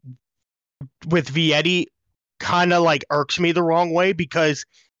thing with Vietti kind of like irks me the wrong way, because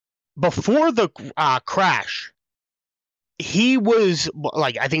before the crash, he was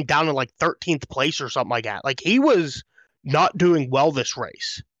like, I think down in like 13th place or something like that. Like, he was not doing well this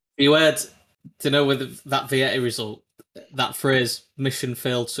race. You heard, to know with that Vietti result, that phrase "mission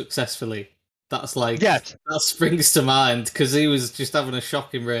failed successfully." That's like, Yes. that springs to mind because he was just having a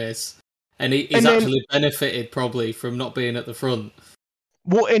shocking race, and he's And then- actually benefited probably from not being at the front.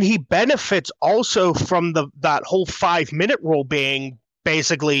 Well, and he benefits also from that whole 5-minute rule being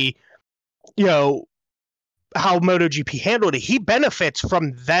basically, you know, how MotoGP handled it. He benefits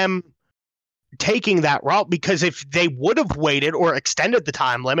from them taking that route, because if they would have waited or extended the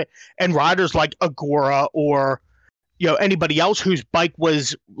time limit, and riders like Agora or, you know, anybody else whose bike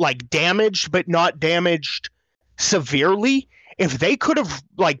was like damaged but not damaged severely, if they could have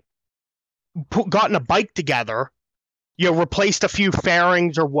like gotten a bike together, you know, replaced a few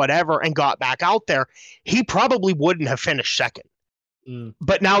fairings or whatever and got back out there, he probably wouldn't have finished second.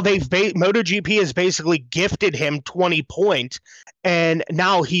 But now MotoGP has basically gifted him 20 points, and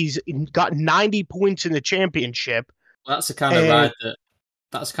now he's got 90 points in the championship. That's the kind of ride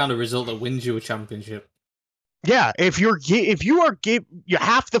that's the kind of result that wins you a championship. Yeah, if you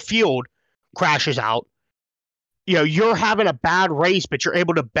half the field crashes out, you know, you're having a bad race, but you're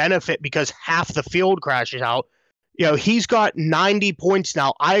able to benefit because half the field crashes out. You know, he's got 90 points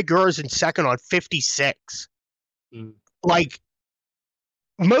now. Ayagura's in second on 56. Like,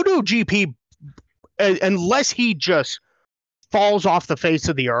 MotoGP, unless he just falls off the face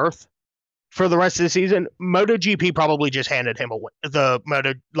of the earth for the rest of the season, MotoGP probably just handed him the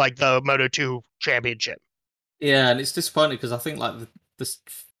Moto2 championship. Yeah, and it's disappointing because I think like this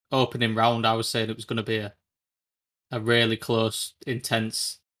opening round, I was saying it was going to be a really close,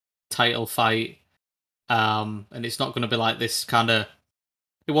 intense title fight, and it's not going to be like this kind of.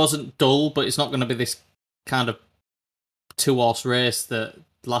 It wasn't dull, but it's not going to be this kind of 2-horse race that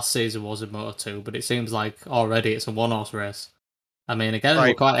last season was in Moto2, but it seems like already it's a 1-horse race. I mean, again,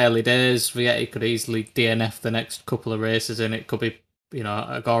 We're quite early days. Vietti could easily DNF the next couple of races, and it could be, you know,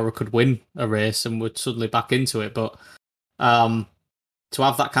 Agora could win a race and would suddenly back into it. But to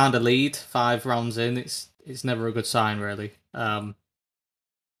have that kind of lead 5 rounds in, it's never a good sign, really. So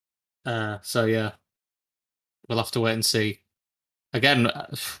yeah, we'll have to wait and see. Again,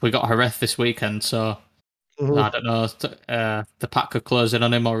 we got Jerez this weekend, so. I don't know. The pack could close in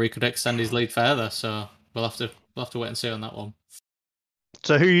on him, or he could extend his lead further. So we'll have to wait and see on that one.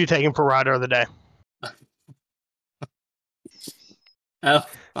 So who are you taking for rider of the day?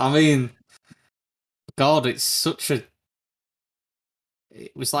 I mean, God, it's such a.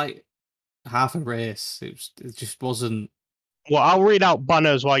 It was like half a race. It just wasn't. Well, I'll read out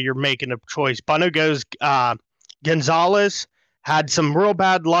Bono's while you're making a choice. Bono goes Gonzalez. Had some real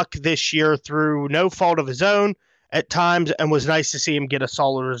bad luck this year through no fault of his own at times, and was nice to see him get a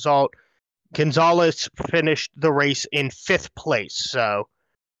solid result. Gonzalez finished the race in 5th place. So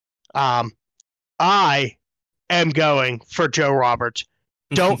I am going for Joe Roberts.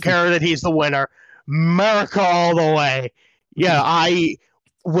 Don't care that he's the winner. America all the way. Yeah,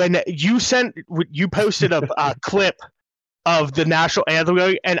 when you posted a clip of the national anthem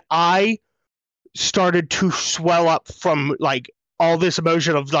going, and I started to swell up from like all this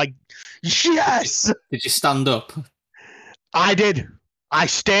emotion of like, yes. Did you stand up? I did. I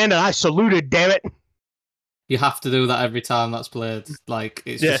stand and I saluted. Damn it! You have to do that every time that's played. Like,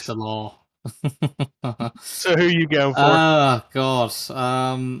 it's just a law. So who are you going for? Oh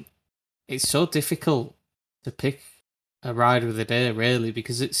God, it's so difficult to pick a rider of the day, really,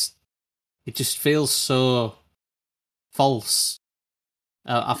 because it just feels so false.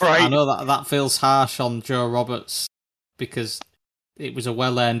 I know that feels harsh on Joe Roberts because it was a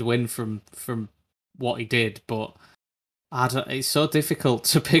well-earned win from what he did, but it's so difficult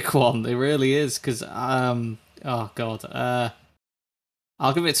to pick one. It really is, because oh God,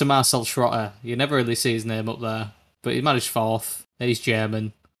 I'll give it to Marcel Schrotter. You never really see his name up there, but he managed 4th. He's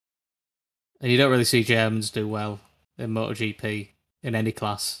German, and you don't really see Germans do well in MotoGP in any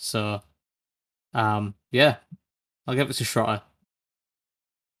class. So, yeah, I'll give it to Schrotter.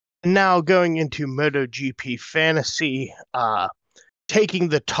 Now going into MotoGP Fantasy, taking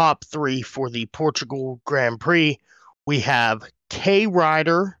the top 3 for the Portugal Grand Prix, we have K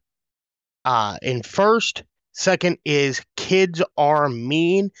Rider in first. Second is Kids Are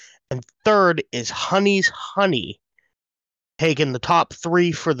Mean. And third is Honey's Honey. Taking the top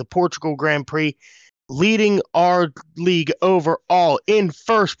 3 for the Portugal Grand Prix. Leading our league overall in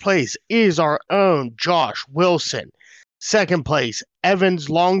first place is our own Josh Wilson. Second place, Evans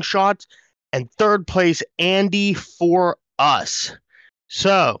Longshots. And third place, Andy For Us.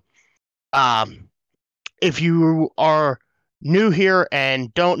 So, if you are new here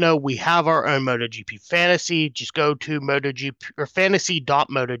and don't know, we have our own MotoGP Fantasy. Just go to MotoGP or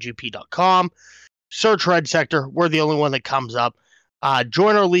fantasy.motogp.com. Search Red Sector. We're the only one that comes up.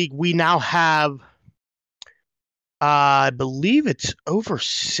 Join our league. We now have, I believe it's over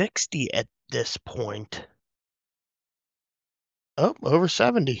 60 at this point. Oh, over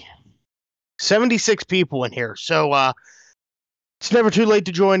 70. 76 people in here. So it's never too late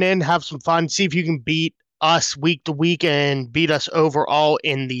to join in, have some fun, see if you can beat us week to week and beat us overall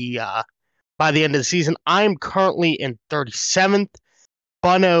in the by the end of the season. I'm currently in 37th.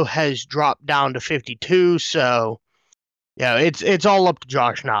 Bono has dropped down to 52, so yeah, it's all up to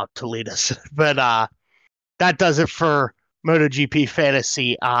Josh now to lead us. But that does it for MotoGP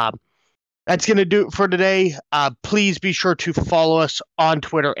Fantasy. That's going to do it for today. Please be sure to follow us on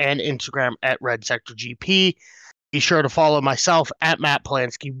Twitter and Instagram at Red Sector GP. Be sure to follow myself at Matt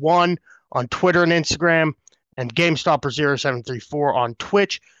Polanski1 on Twitter and Instagram, and GameStopper0734 on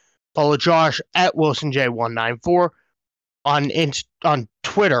Twitch. Follow Josh at WilsonJ194 on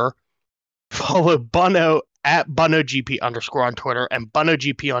Twitter. Follow Bono at BonoGP _ on Twitter and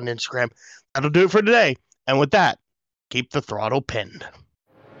BonoGP on Instagram. That'll do it for today. And with that, keep the throttle pinned.